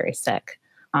make you very sick.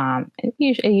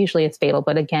 Usually it's fatal,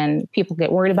 but again, people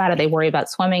get worried about it. They worry about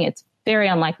swimming. It's very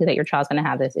unlikely that your child's going to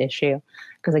have this issue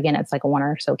because, again, it's like one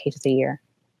or so cases a year.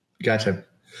 Gotcha.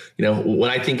 You know, when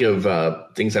I think of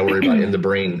things I worry about in the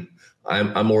brain,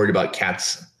 I'm worried about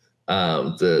cats.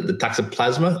 The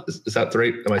toxoplasma, is that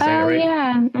right? Am I saying it right?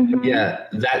 Yeah. Mm-hmm. Yeah,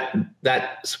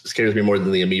 that scares me more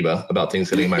than the amoeba about things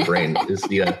hitting my brain. Is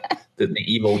the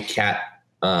evil cat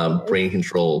brain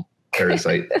control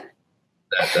parasite.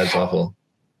 That's awful.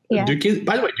 Yeah.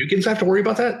 By the way, do kids have to worry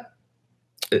about that?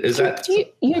 Is that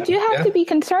you do have to be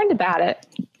concerned about it?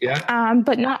 Yeah.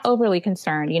 But not overly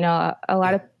concerned. You know,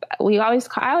 I always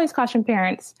caution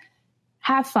parents,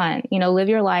 have fun, you know, live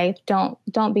your life.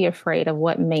 Don't be afraid of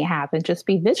what may happen. Just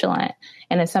be vigilant.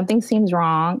 And if something seems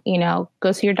wrong, you know,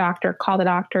 go see your doctor, call the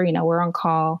doctor, you know, we're on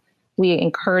call. we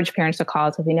encourage parents to call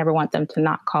us if we never want them to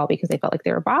not call because they felt like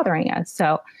they were bothering us.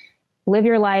 So live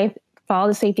your life, follow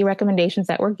the safety recommendations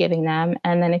that we're giving them.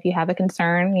 And then if you have a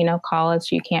concern, call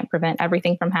us. You can't prevent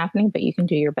everything from happening, but you can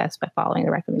do your best by following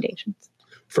the recommendations.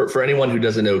 For anyone who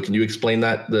doesn't know, can you explain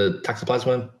that, the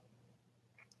Toxoplasma?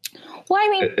 Well, I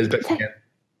mean, as best you can.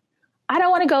 I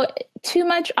don't want to go too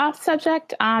much off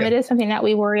subject. It is something that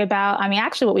we worry about. I mean,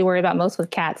 actually, what we worry about most with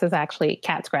cats is actually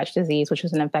cat scratch disease, which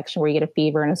is an infection where you get a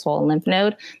fever and a swollen lymph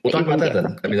node. We'll talk about that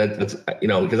then. I mean, that's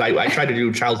because I try to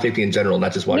do child safety in general,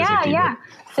 not just water safety. Yeah.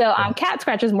 So cat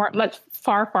scratch is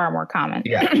far more common.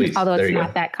 Yeah, please. Although it's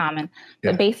not that common.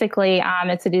 Yeah. But basically,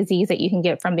 it's a disease that you can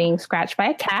get from being scratched by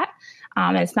a cat.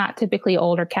 And it's not typically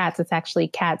older cats. It's actually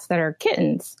cats that are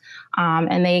kittens.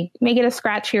 And they may get a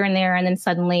scratch here and there. And then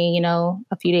suddenly,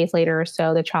 a few days later or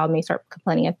so, the child may start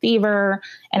complaining of fever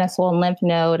and a swollen lymph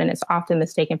node. And it's often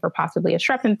mistaken for possibly a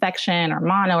strep infection or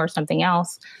mono or something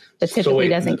else, but typically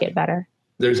doesn't get better.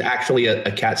 There's actually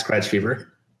a cat scratch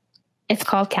fever? It's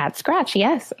called cat scratch,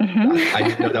 yes. Mm-hmm. I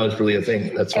didn't know that was really a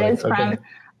thing. That's funny. It's from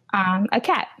a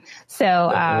cat.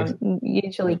 So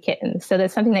usually kittens. So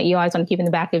that's something that you always want to keep in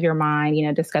the back of your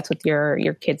mind, discuss with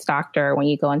your kid's doctor when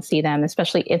you go and see them,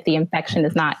 especially if the infection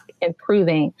is not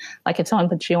improving. Like if someone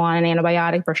puts you on an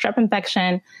antibiotic for strep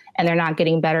infection and they're not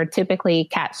getting better, typically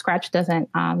cat scratch doesn't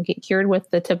get cured with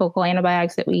the typical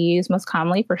antibiotics that we use most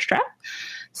commonly for strep.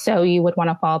 So you would want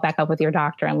to follow back up with your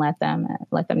doctor and let them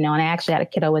know. And I actually had a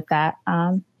kiddo with that,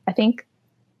 I think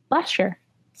last year.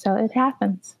 So it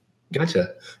happens.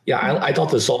 Gotcha. Yeah, I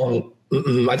thought the song,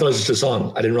 I thought it was just a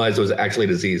song. I didn't realize it was actually a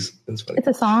disease. It's funny. It's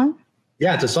a song?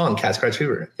 Yeah, it's a song, cat scratch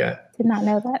fever. Yeah. Did not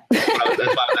know that. That's why I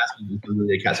was asking if it was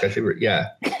really a cat scratch fever.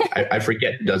 Yeah. I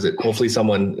forget who does it. Hopefully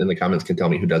someone in the comments can tell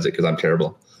me who does it because I'm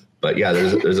terrible. But yeah,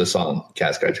 there's a song,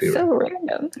 cat scratch fever. So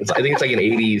random. I think it's like an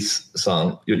 80s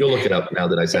song. You'll look it up now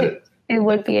that I said it. It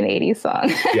would be an 80s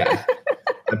song. Yeah.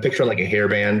 I'm picturing like a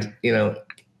hairband,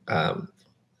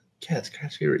 cat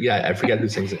scratch fever. Yeah, I forget who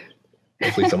sings it.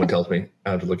 Hopefully someone tells me.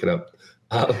 I have to look it up.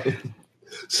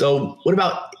 So what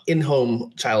about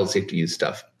in-home child safety use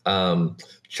stuff?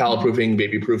 Child-proofing,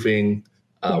 baby-proofing.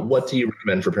 What do you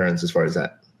recommend for parents as far as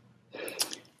that?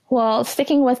 Well,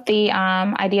 sticking with the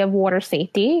idea of water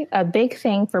safety, a big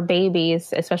thing for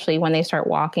babies, especially when they start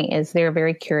walking, is they're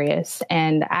very curious.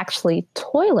 And actually,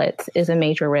 toilets is a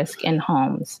major risk in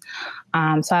homes.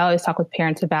 So I always talk with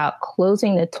parents about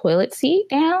closing the toilet seat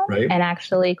down and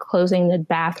actually closing the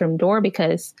bathroom door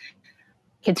because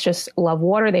kids just love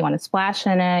water. They want to splash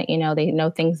in it. They know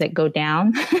things that go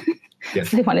down.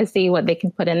 Yes. So they want to see what they can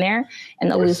put in there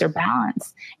and they'll lose their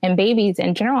balance. And babies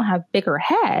in general have bigger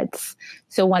heads.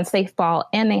 So once they fall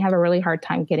in, they have a really hard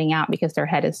time getting out because their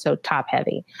head is so top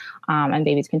heavy. And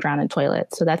babies can drown in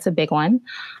toilets. So that's a big one.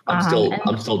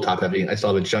 I'm still top heavy. I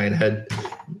still have a giant head.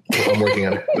 I'm working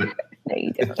on it. But. No,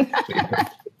 you do.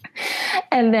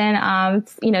 And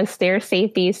then, stair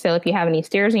safety. So if you have any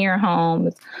stairs in your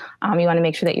homes, you want to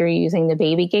make sure that you're using the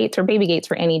baby gates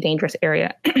for any dangerous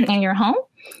area in your home.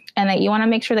 And that you want to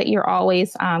make sure that you're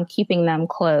always keeping them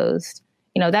closed.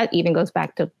 That even goes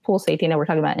back to pool safety. I know we're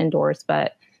talking about indoors,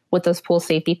 but with those pool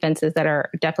safety fences that are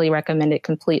definitely recommended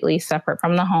completely separate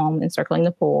from the home and circling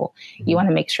the pool, you want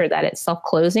to make sure that it's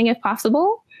self-closing if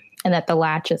possible and that the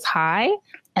latch is high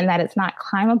and that it's not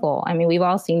climbable. I mean, we've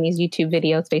all seen these YouTube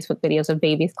videos, Facebook videos of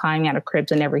babies climbing out of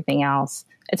cribs and everything else.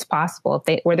 It's possible.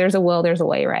 Where there's a will, there's a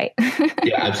way, right?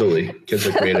 Yeah, absolutely. Kids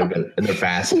are creative and they're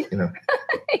fast,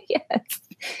 Yes.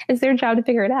 It's their job to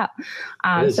figure it out.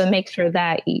 So make sure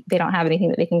that they don't have anything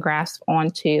that they can grasp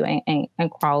onto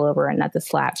and crawl over and that the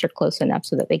slats are close enough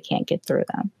so that they can't get through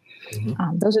them.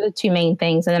 Mm-hmm. Those are the two main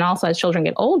things. And then also as children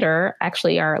get older,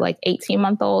 actually are like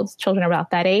 18-month-olds, children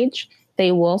about that age,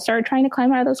 they will start trying to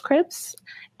climb out of those cribs.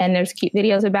 And there's cute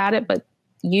videos about it, but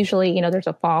usually, there's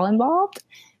a fall involved.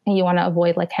 And you want to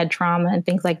avoid like head trauma and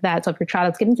things like that. So if your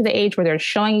child is getting to the age where they're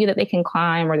showing you that they can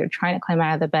climb or they're trying to climb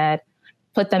out of the bed,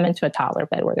 put them into a toddler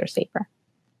bed where they're safer.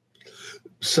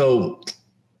 So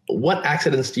what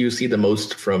accidents do you see the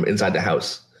most from inside the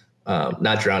house?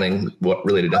 Not drowning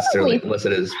related necessarily, unless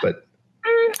it is, but.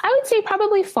 I would say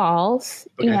probably falls,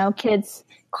 okay. Kids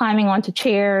climbing onto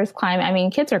chairs,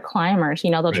 kids are climbers,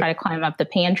 they'll try to climb up the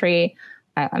pantry.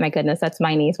 Oh my goodness, that's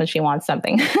my niece when she wants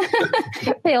something.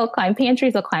 They'll climb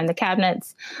pantries, they'll climb the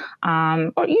cabinets,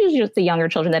 or usually just the younger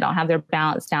children that don't have their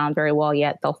balance down very well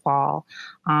yet, they'll fall,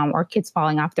 or kids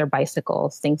falling off their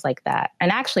bicycles, things like that.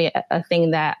 And actually a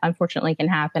thing that unfortunately can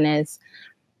happen is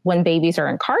when babies are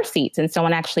in car seats and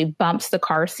someone actually bumps the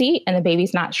car seat and the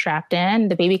baby's not strapped in,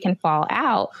 the baby can fall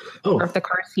out. Or if the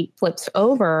car seat flips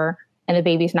over and the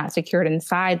baby's not secured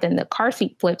inside, then the car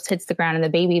seat flips, hits the ground, and the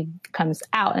baby comes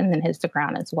out and then hits the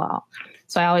ground as well.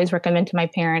 So I always recommend to my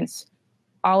parents,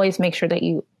 always make sure that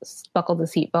you buckle the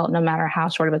seatbelt no matter how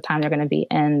short of a time they're going to be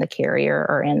in the carrier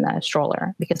or in the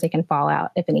stroller, because they can fall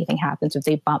out if anything happens, if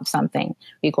they bump something,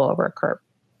 you go over a curb.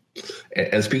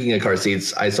 And speaking of car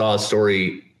seats, I saw a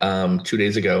story 2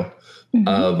 days ago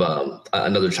of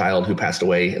another child who passed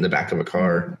away in the back of a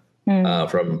car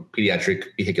from pediatric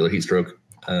vehicular heat stroke,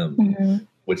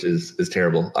 which is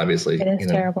terrible, obviously. It is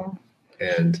terrible.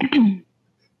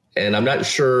 And I'm not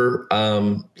sure,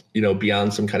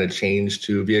 beyond some kind of change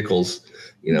to vehicles,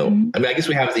 I mean, I guess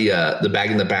we have the bag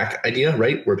in the back idea,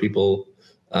 right? Where people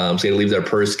say to leave their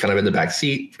purse kind of in the back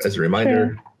seat as a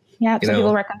reminder. Sure. Yeah. So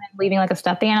people recommend leaving like a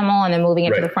stuffed animal and then moving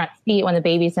it to the front seat when the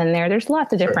baby's in there. There's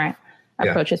lots of different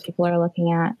approaches people are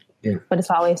looking at, but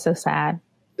it's always so sad.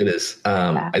 It is.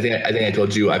 I think I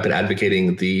told you I've been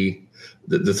advocating the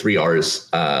 3 R's,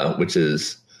 which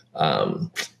is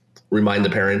remind the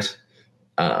parent,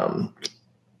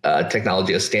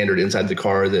 technology as standard inside the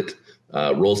car that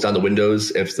rolls down the windows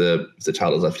if the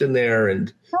child is left in there,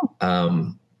 and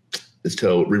is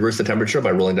to reverse the temperature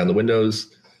by rolling down the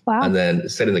windows. Wow. And then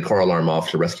setting the car alarm off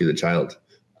to rescue the child.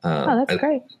 That's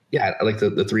great. Yeah, I like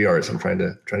the 3 R's. I'm trying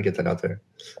to get that out there.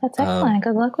 That's excellent.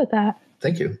 Good luck with that.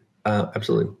 Thank you.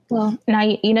 Absolutely. Well, now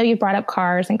you brought up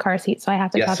cars and car seats, so I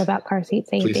have to talk about car seat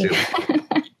safety. Please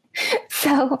do.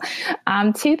 So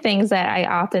 2 things that I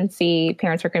often see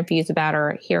parents are confused about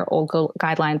or hear old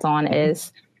guidelines on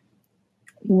is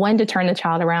when to turn the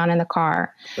child around in the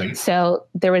car. Right. So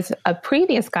there was a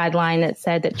previous guideline that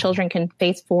said that children can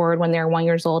face forward when they're 1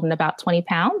 year old and about 20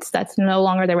 pounds. That's no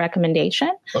longer the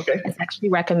recommendation. Okay. It's actually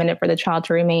recommended for the child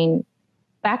to remain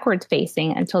backwards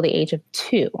facing until the age of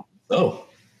 2. Oh.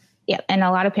 Yeah. And a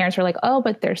lot of parents are like, oh,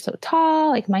 but they're so tall.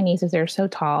 Like my nieces, they're so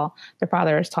tall. Their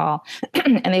father is tall.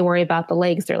 And they worry about the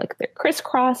legs. They're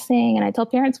crisscrossing. And I tell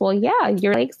parents, well, yeah,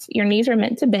 your knees are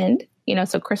meant to bend,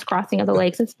 so crisscrossing of the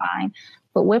legs is fine.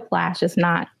 But whiplash is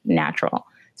not natural.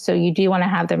 So you do want to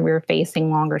have them rear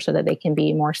facing longer so that they can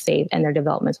be more safe in their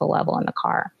developmental level in the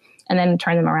car. And then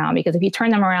turn them around, because if you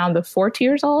turn them around before 2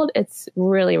 years old, it's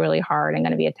really, really hard and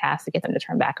going to be a task to get them to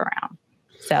turn back around.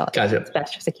 So it's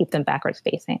best just to keep them backwards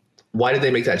facing. Why did they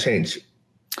make that change?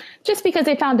 Just because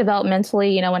they found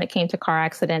developmentally, when it came to car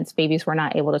accidents, babies were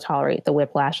not able to tolerate the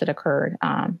whiplash that occurred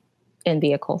in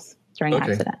vehicles during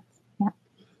accidents. Yeah.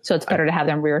 So it's better to have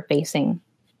them rear facing.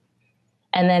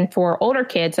 And then for older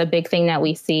kids, a big thing that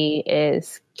we see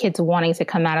is kids wanting to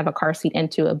come out of a car seat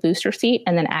into a booster seat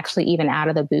and then actually even out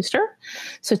of the booster.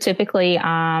 So typically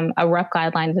a rough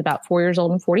guideline is about 4 years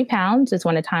old and 40 pounds is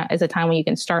a time when you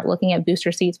can start looking at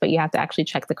booster seats, but you have to actually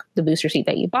check the booster seat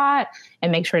that you bought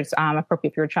and make sure it's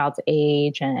appropriate for your child's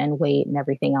age and weight and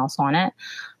everything else on it.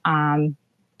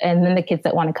 And then the kids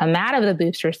that want to come out of the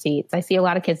booster seats, I see a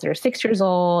lot of kids that are 6 years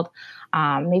old,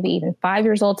 maybe even 5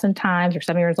 years old sometimes, or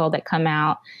 7 years old that come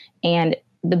out. And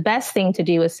the best thing to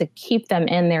do is to keep them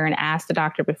in there and ask the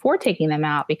doctor before taking them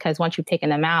out, because once you've taken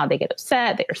them out, they get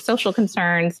upset. There are social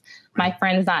concerns. My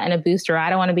friend's not in a booster. I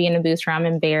don't want to be in a booster. I'm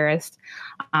embarrassed.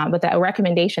 But the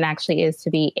recommendation actually is to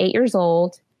be 8 years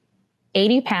old,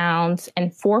 80 pounds,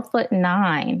 and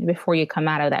 4'9" before you come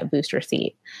out of that booster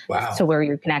seat. Wow. So where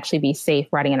you can actually be safe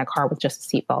riding in a car with just a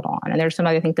seatbelt on. And there's some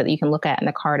other things that you can look at in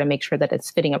the car to make sure that it's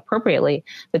fitting appropriately.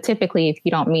 But typically, if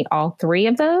you don't meet all 3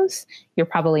 of those, you're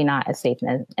probably not as safe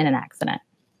in an accident.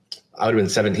 I would have been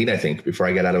 17, I think, before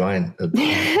I got out of mine. Well,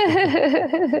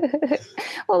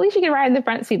 at least you can ride in the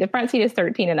front seat. The front seat is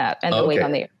 13 and up, and the weight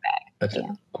on the airbag.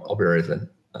 Yeah. I'll be right then.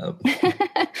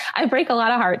 I break a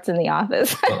lot of hearts in the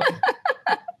office.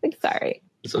 Sorry.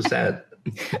 So sad.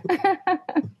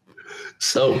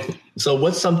 So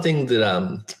what's something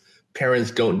that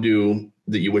parents don't do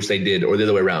that you wish they did, or the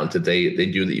other way around, that they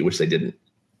do that you wish they didn't?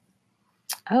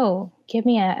 Oh, give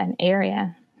me an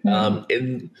area.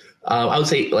 I would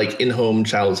say like in-home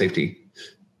child safety,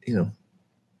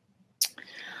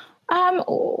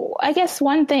 I guess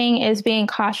one thing is being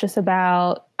cautious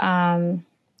about,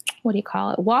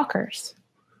 walkers.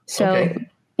 So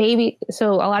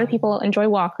so a lot of people enjoy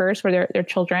walkers for their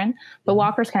children, but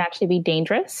walkers can actually be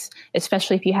dangerous,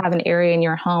 especially if you have an area in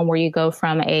your home where you go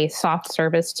from a soft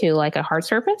surface to like a hard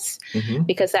surface,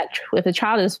 because if the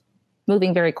child is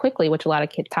moving very quickly, which a lot of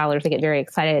toddlers, they get very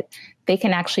excited, they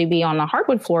can actually be on the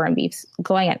hardwood floor and be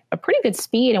going at a pretty good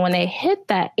speed. And when they hit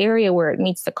that area where it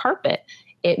meets the carpet,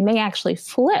 it may actually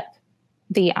flip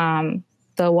the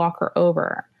walker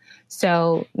over.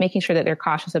 So making sure that they're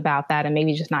cautious about that and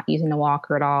maybe just not using the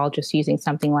walker at all, just using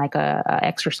something like a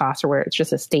extra saucer where it's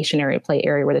just a stationary play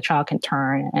area where the child can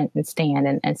turn and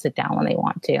stand and sit down when they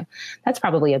want to. That's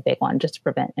probably a big one just to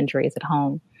prevent injuries at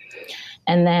home.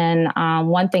 And then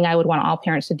one thing I would want all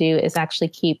parents to do is actually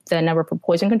keep the number for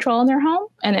poison control in their home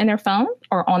and in their phone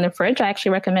or on their fridge. I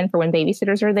actually recommend for when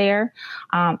babysitters are there.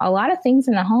 A lot of things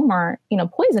in the home are,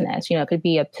 poisonous. It could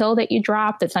be a pill that you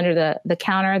drop that's under the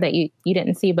counter that you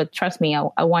didn't see, but trust me, a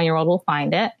 1-year-old will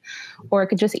find it. Or it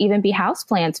could just even be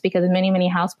houseplants because many, many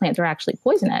houseplants are actually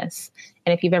poisonous.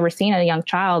 And if you've ever seen a young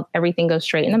child, everything goes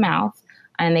straight in the mouth.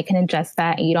 And they can ingest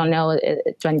that. And you don't know,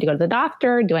 do I need to go to the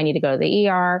doctor? Do I need to go to the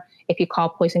ER? If you call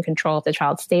poison control, if the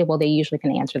child's stable, they usually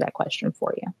can answer that question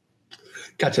for you.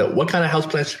 Gotcha. What kind of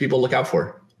houseplants should people look out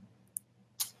for?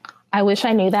 I wish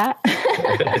I knew that.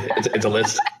 It's a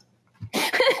list.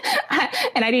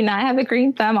 And I do not have a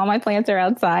green thumb. All my plants are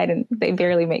outside and they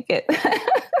barely make it.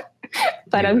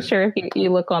 But I'm sure if you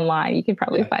look online, you can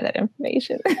probably find that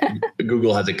information.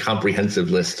 Google has a comprehensive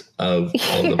list of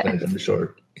all the plants, I'm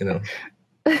sure,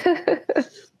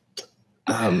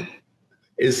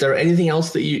 Is there anything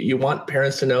else that you want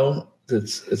parents to know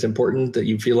that's important that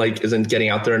you feel like isn't getting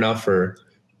out there enough, or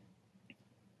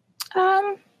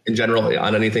in general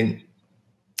on anything?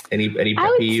 Any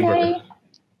pet peeve?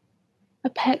 A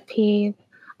pet peeve.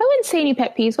 I wouldn't say any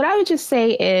pet peeves. What I would just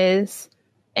say is,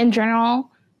 in general,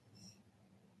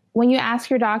 when you ask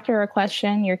your doctor a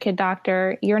question, your kid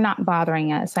doctor, you're not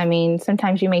bothering us. I mean,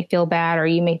 sometimes you may feel bad or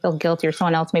you may feel guilty or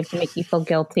someone else may make you feel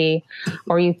guilty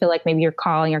or you feel like maybe you're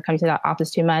calling or coming to the office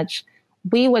too much.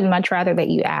 We would much rather that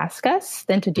you ask us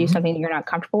than to do something that you're not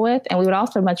comfortable with. And we would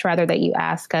also much rather that you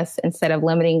ask us instead of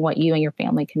limiting what you and your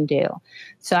family can do.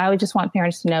 So I would just want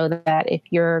parents to know that if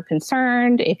you're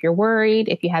concerned, if you're worried,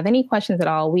 if you have any questions at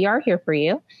all, we are here for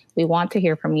you. We want to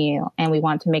hear from you. And we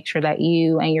want to make sure that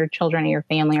you and your children and your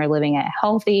family are living a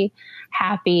healthy,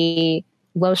 happy,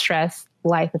 low stress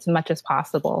life as much as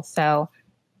possible. So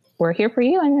we're here for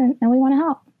you and we want to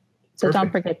help. So Perfect.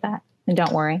 Don't forget that. And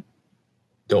don't worry.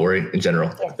 Don't worry in general.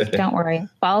 Yes, don't worry.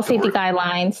 Follow safety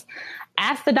guidelines.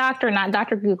 Ask the doctor, not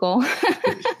Dr. Google.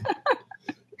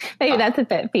 Maybe that's a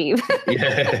pet peeve.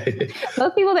 Yeah.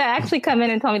 Most people that actually come in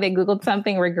and tell me they Googled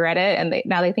something regret it, and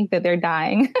now they think that they're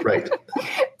dying. Right.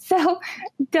 So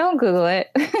don't Google it.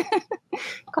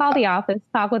 Call the office,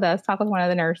 talk with us, talk with one of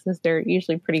the nurses. They're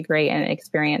usually pretty great and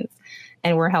experienced,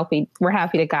 and we're happy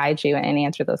to guide you and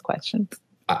answer those questions.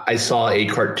 I saw a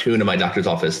cartoon in my doctor's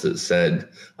office that said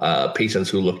patients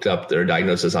who looked up their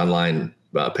diagnosis online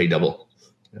pay double.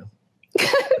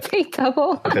 Pay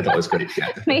double? I thought was great. Yeah.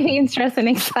 Maybe in stress and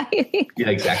anxiety.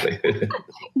 Yeah, exactly.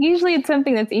 Usually it's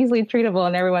something that's easily treatable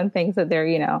and everyone thinks that they're,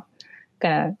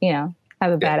 gonna,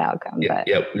 have a bad outcome. Yeah,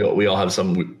 but. Yeah. We all have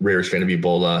some rare strain of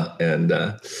Ebola and,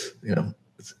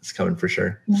 it's coming for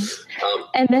sure.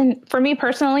 And then for me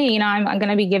personally, I'm going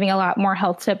to be giving a lot more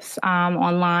health tips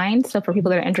online. So for people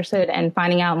that are interested in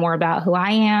finding out more about who I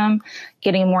am,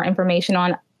 getting more information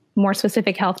on more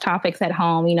specific health topics at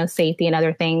home, safety and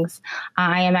other things,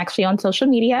 I am actually on social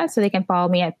media. So they can follow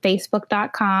me at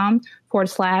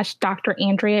facebook.com/Dr.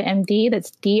 Andrea MD. That's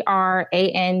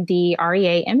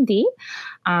DrAndrea MD.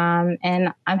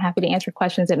 And I'm happy to answer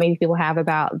questions that maybe people have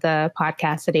about the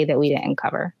podcast today that we didn't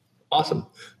cover. Awesome.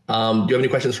 Do you have any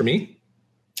questions for me?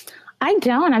 I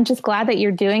don't. I'm just glad that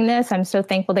you're doing this. I'm so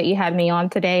thankful that you had me on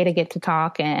today to get to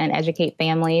talk and educate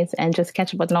families and just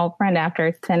catch up with an old friend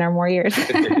after 10 or more years.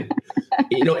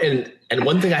 And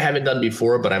one thing I haven't done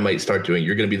before, but I might start doing,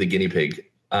 you're going to be the guinea pig.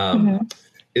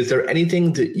 Is there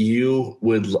anything that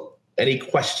any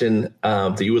question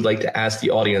that you would like to ask the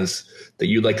audience that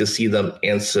you'd like to see them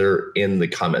answer in the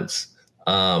comments?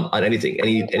 On anything,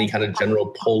 any kind of general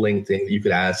polling thing that you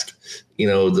could ask,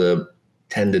 the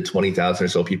 10 to 20,000 or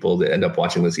so people that end up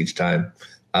watching this each time,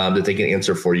 that they can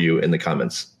answer for you in the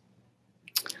comments?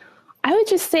 I would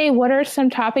just say, what are some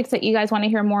topics that you guys want to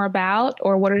hear more about?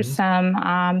 Or what are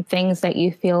some things that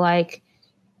you feel like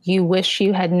you wish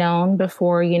you had known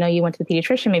before, you went to the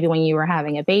pediatrician, maybe when you were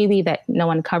having a baby that no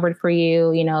one covered for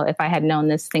you? If I had known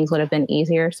this, things would have been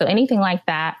easier. So anything like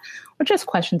that, or just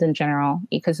questions in general,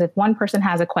 because if one person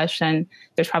has a question,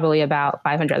 there's probably about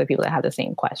 500 other people that have the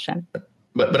same question.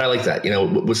 But I like that,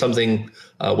 what's something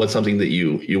that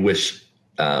you wish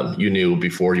you knew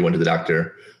before you went to the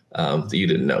doctor that you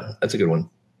didn't know? That's a good one.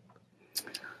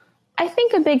 I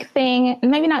think a big thing,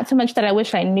 maybe not so much that I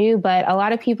wish I knew, but a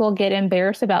lot of people get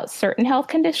embarrassed about certain health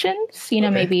conditions,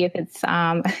 maybe if it's,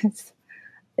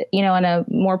 in a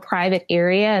more private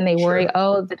area and they worry,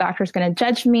 the doctor's going to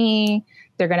judge me.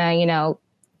 They're going to,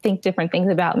 think different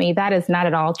things about me. That is not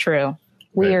at all true.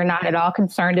 We are not at all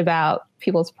concerned about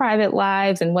people's private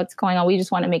lives and what's going on. We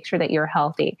just want to make sure that you're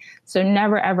healthy. So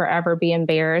never, ever, ever be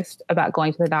embarrassed about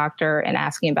going to the doctor and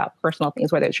asking about personal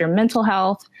things, whether it's your mental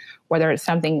health, whether it's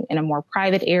something in a more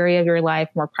private area of your life,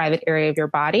 more private area of your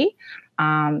body.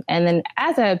 And then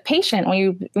as a patient,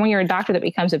 when you're a doctor that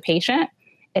becomes a patient,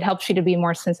 it helps you to be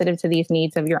more sensitive to these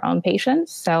needs of your own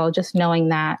patients. So just knowing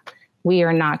that we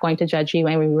are not going to judge you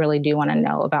and we really do want to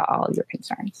know about all of your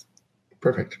concerns.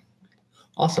 Perfect.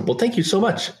 Awesome. Well, thank you so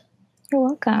much. You're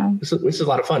welcome. This is a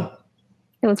lot of fun.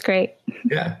 It was great.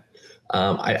 Yeah.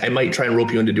 I might try and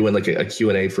rope you into doing like a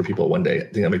Q&A for people one day. I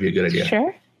think that might be a good idea.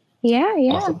 Sure. Yeah.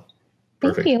 Awesome.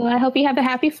 Thank you. I hope you have a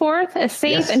happy 4th, a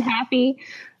safe and happy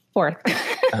 4th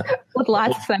with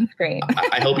lots of sunscreen.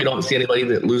 I hope you don't see anybody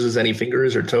that loses any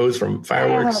fingers or toes from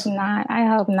fireworks. I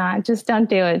hope not. Just don't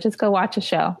do it. Just go watch a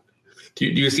show. Do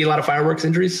you see a lot of fireworks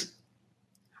injuries?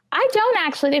 I don't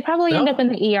actually. They probably end up in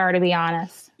the ER, to be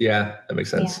honest. Yeah, that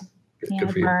makes sense. Yeah,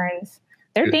 good for you. Burns.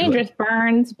 They're dangerous.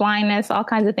 Burns, blindness, all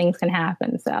kinds of things can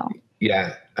happen. So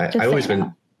yeah, I've always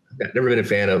never been a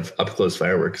fan of up close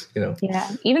fireworks.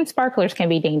 Yeah, even sparklers can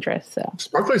be dangerous. So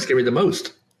sparklers scare me the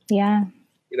most. Yeah.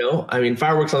 I mean,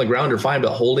 fireworks on the ground are fine,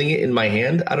 but holding it in my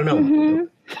hand, I don't know. Mm-hmm.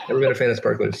 Never been a fan of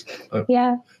sparklers.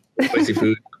 Yeah. Spicy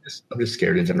food. I'm just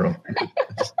scared in general.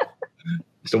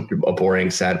 Just a boring,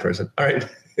 sad person. All right.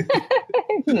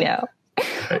 No.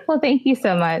 Right. Well, thank you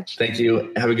so much. Thank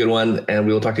you. Have a good one, and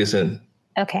we will talk to you soon.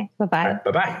 Okay. Bye-bye. Right,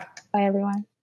 bye-bye. Bye, everyone.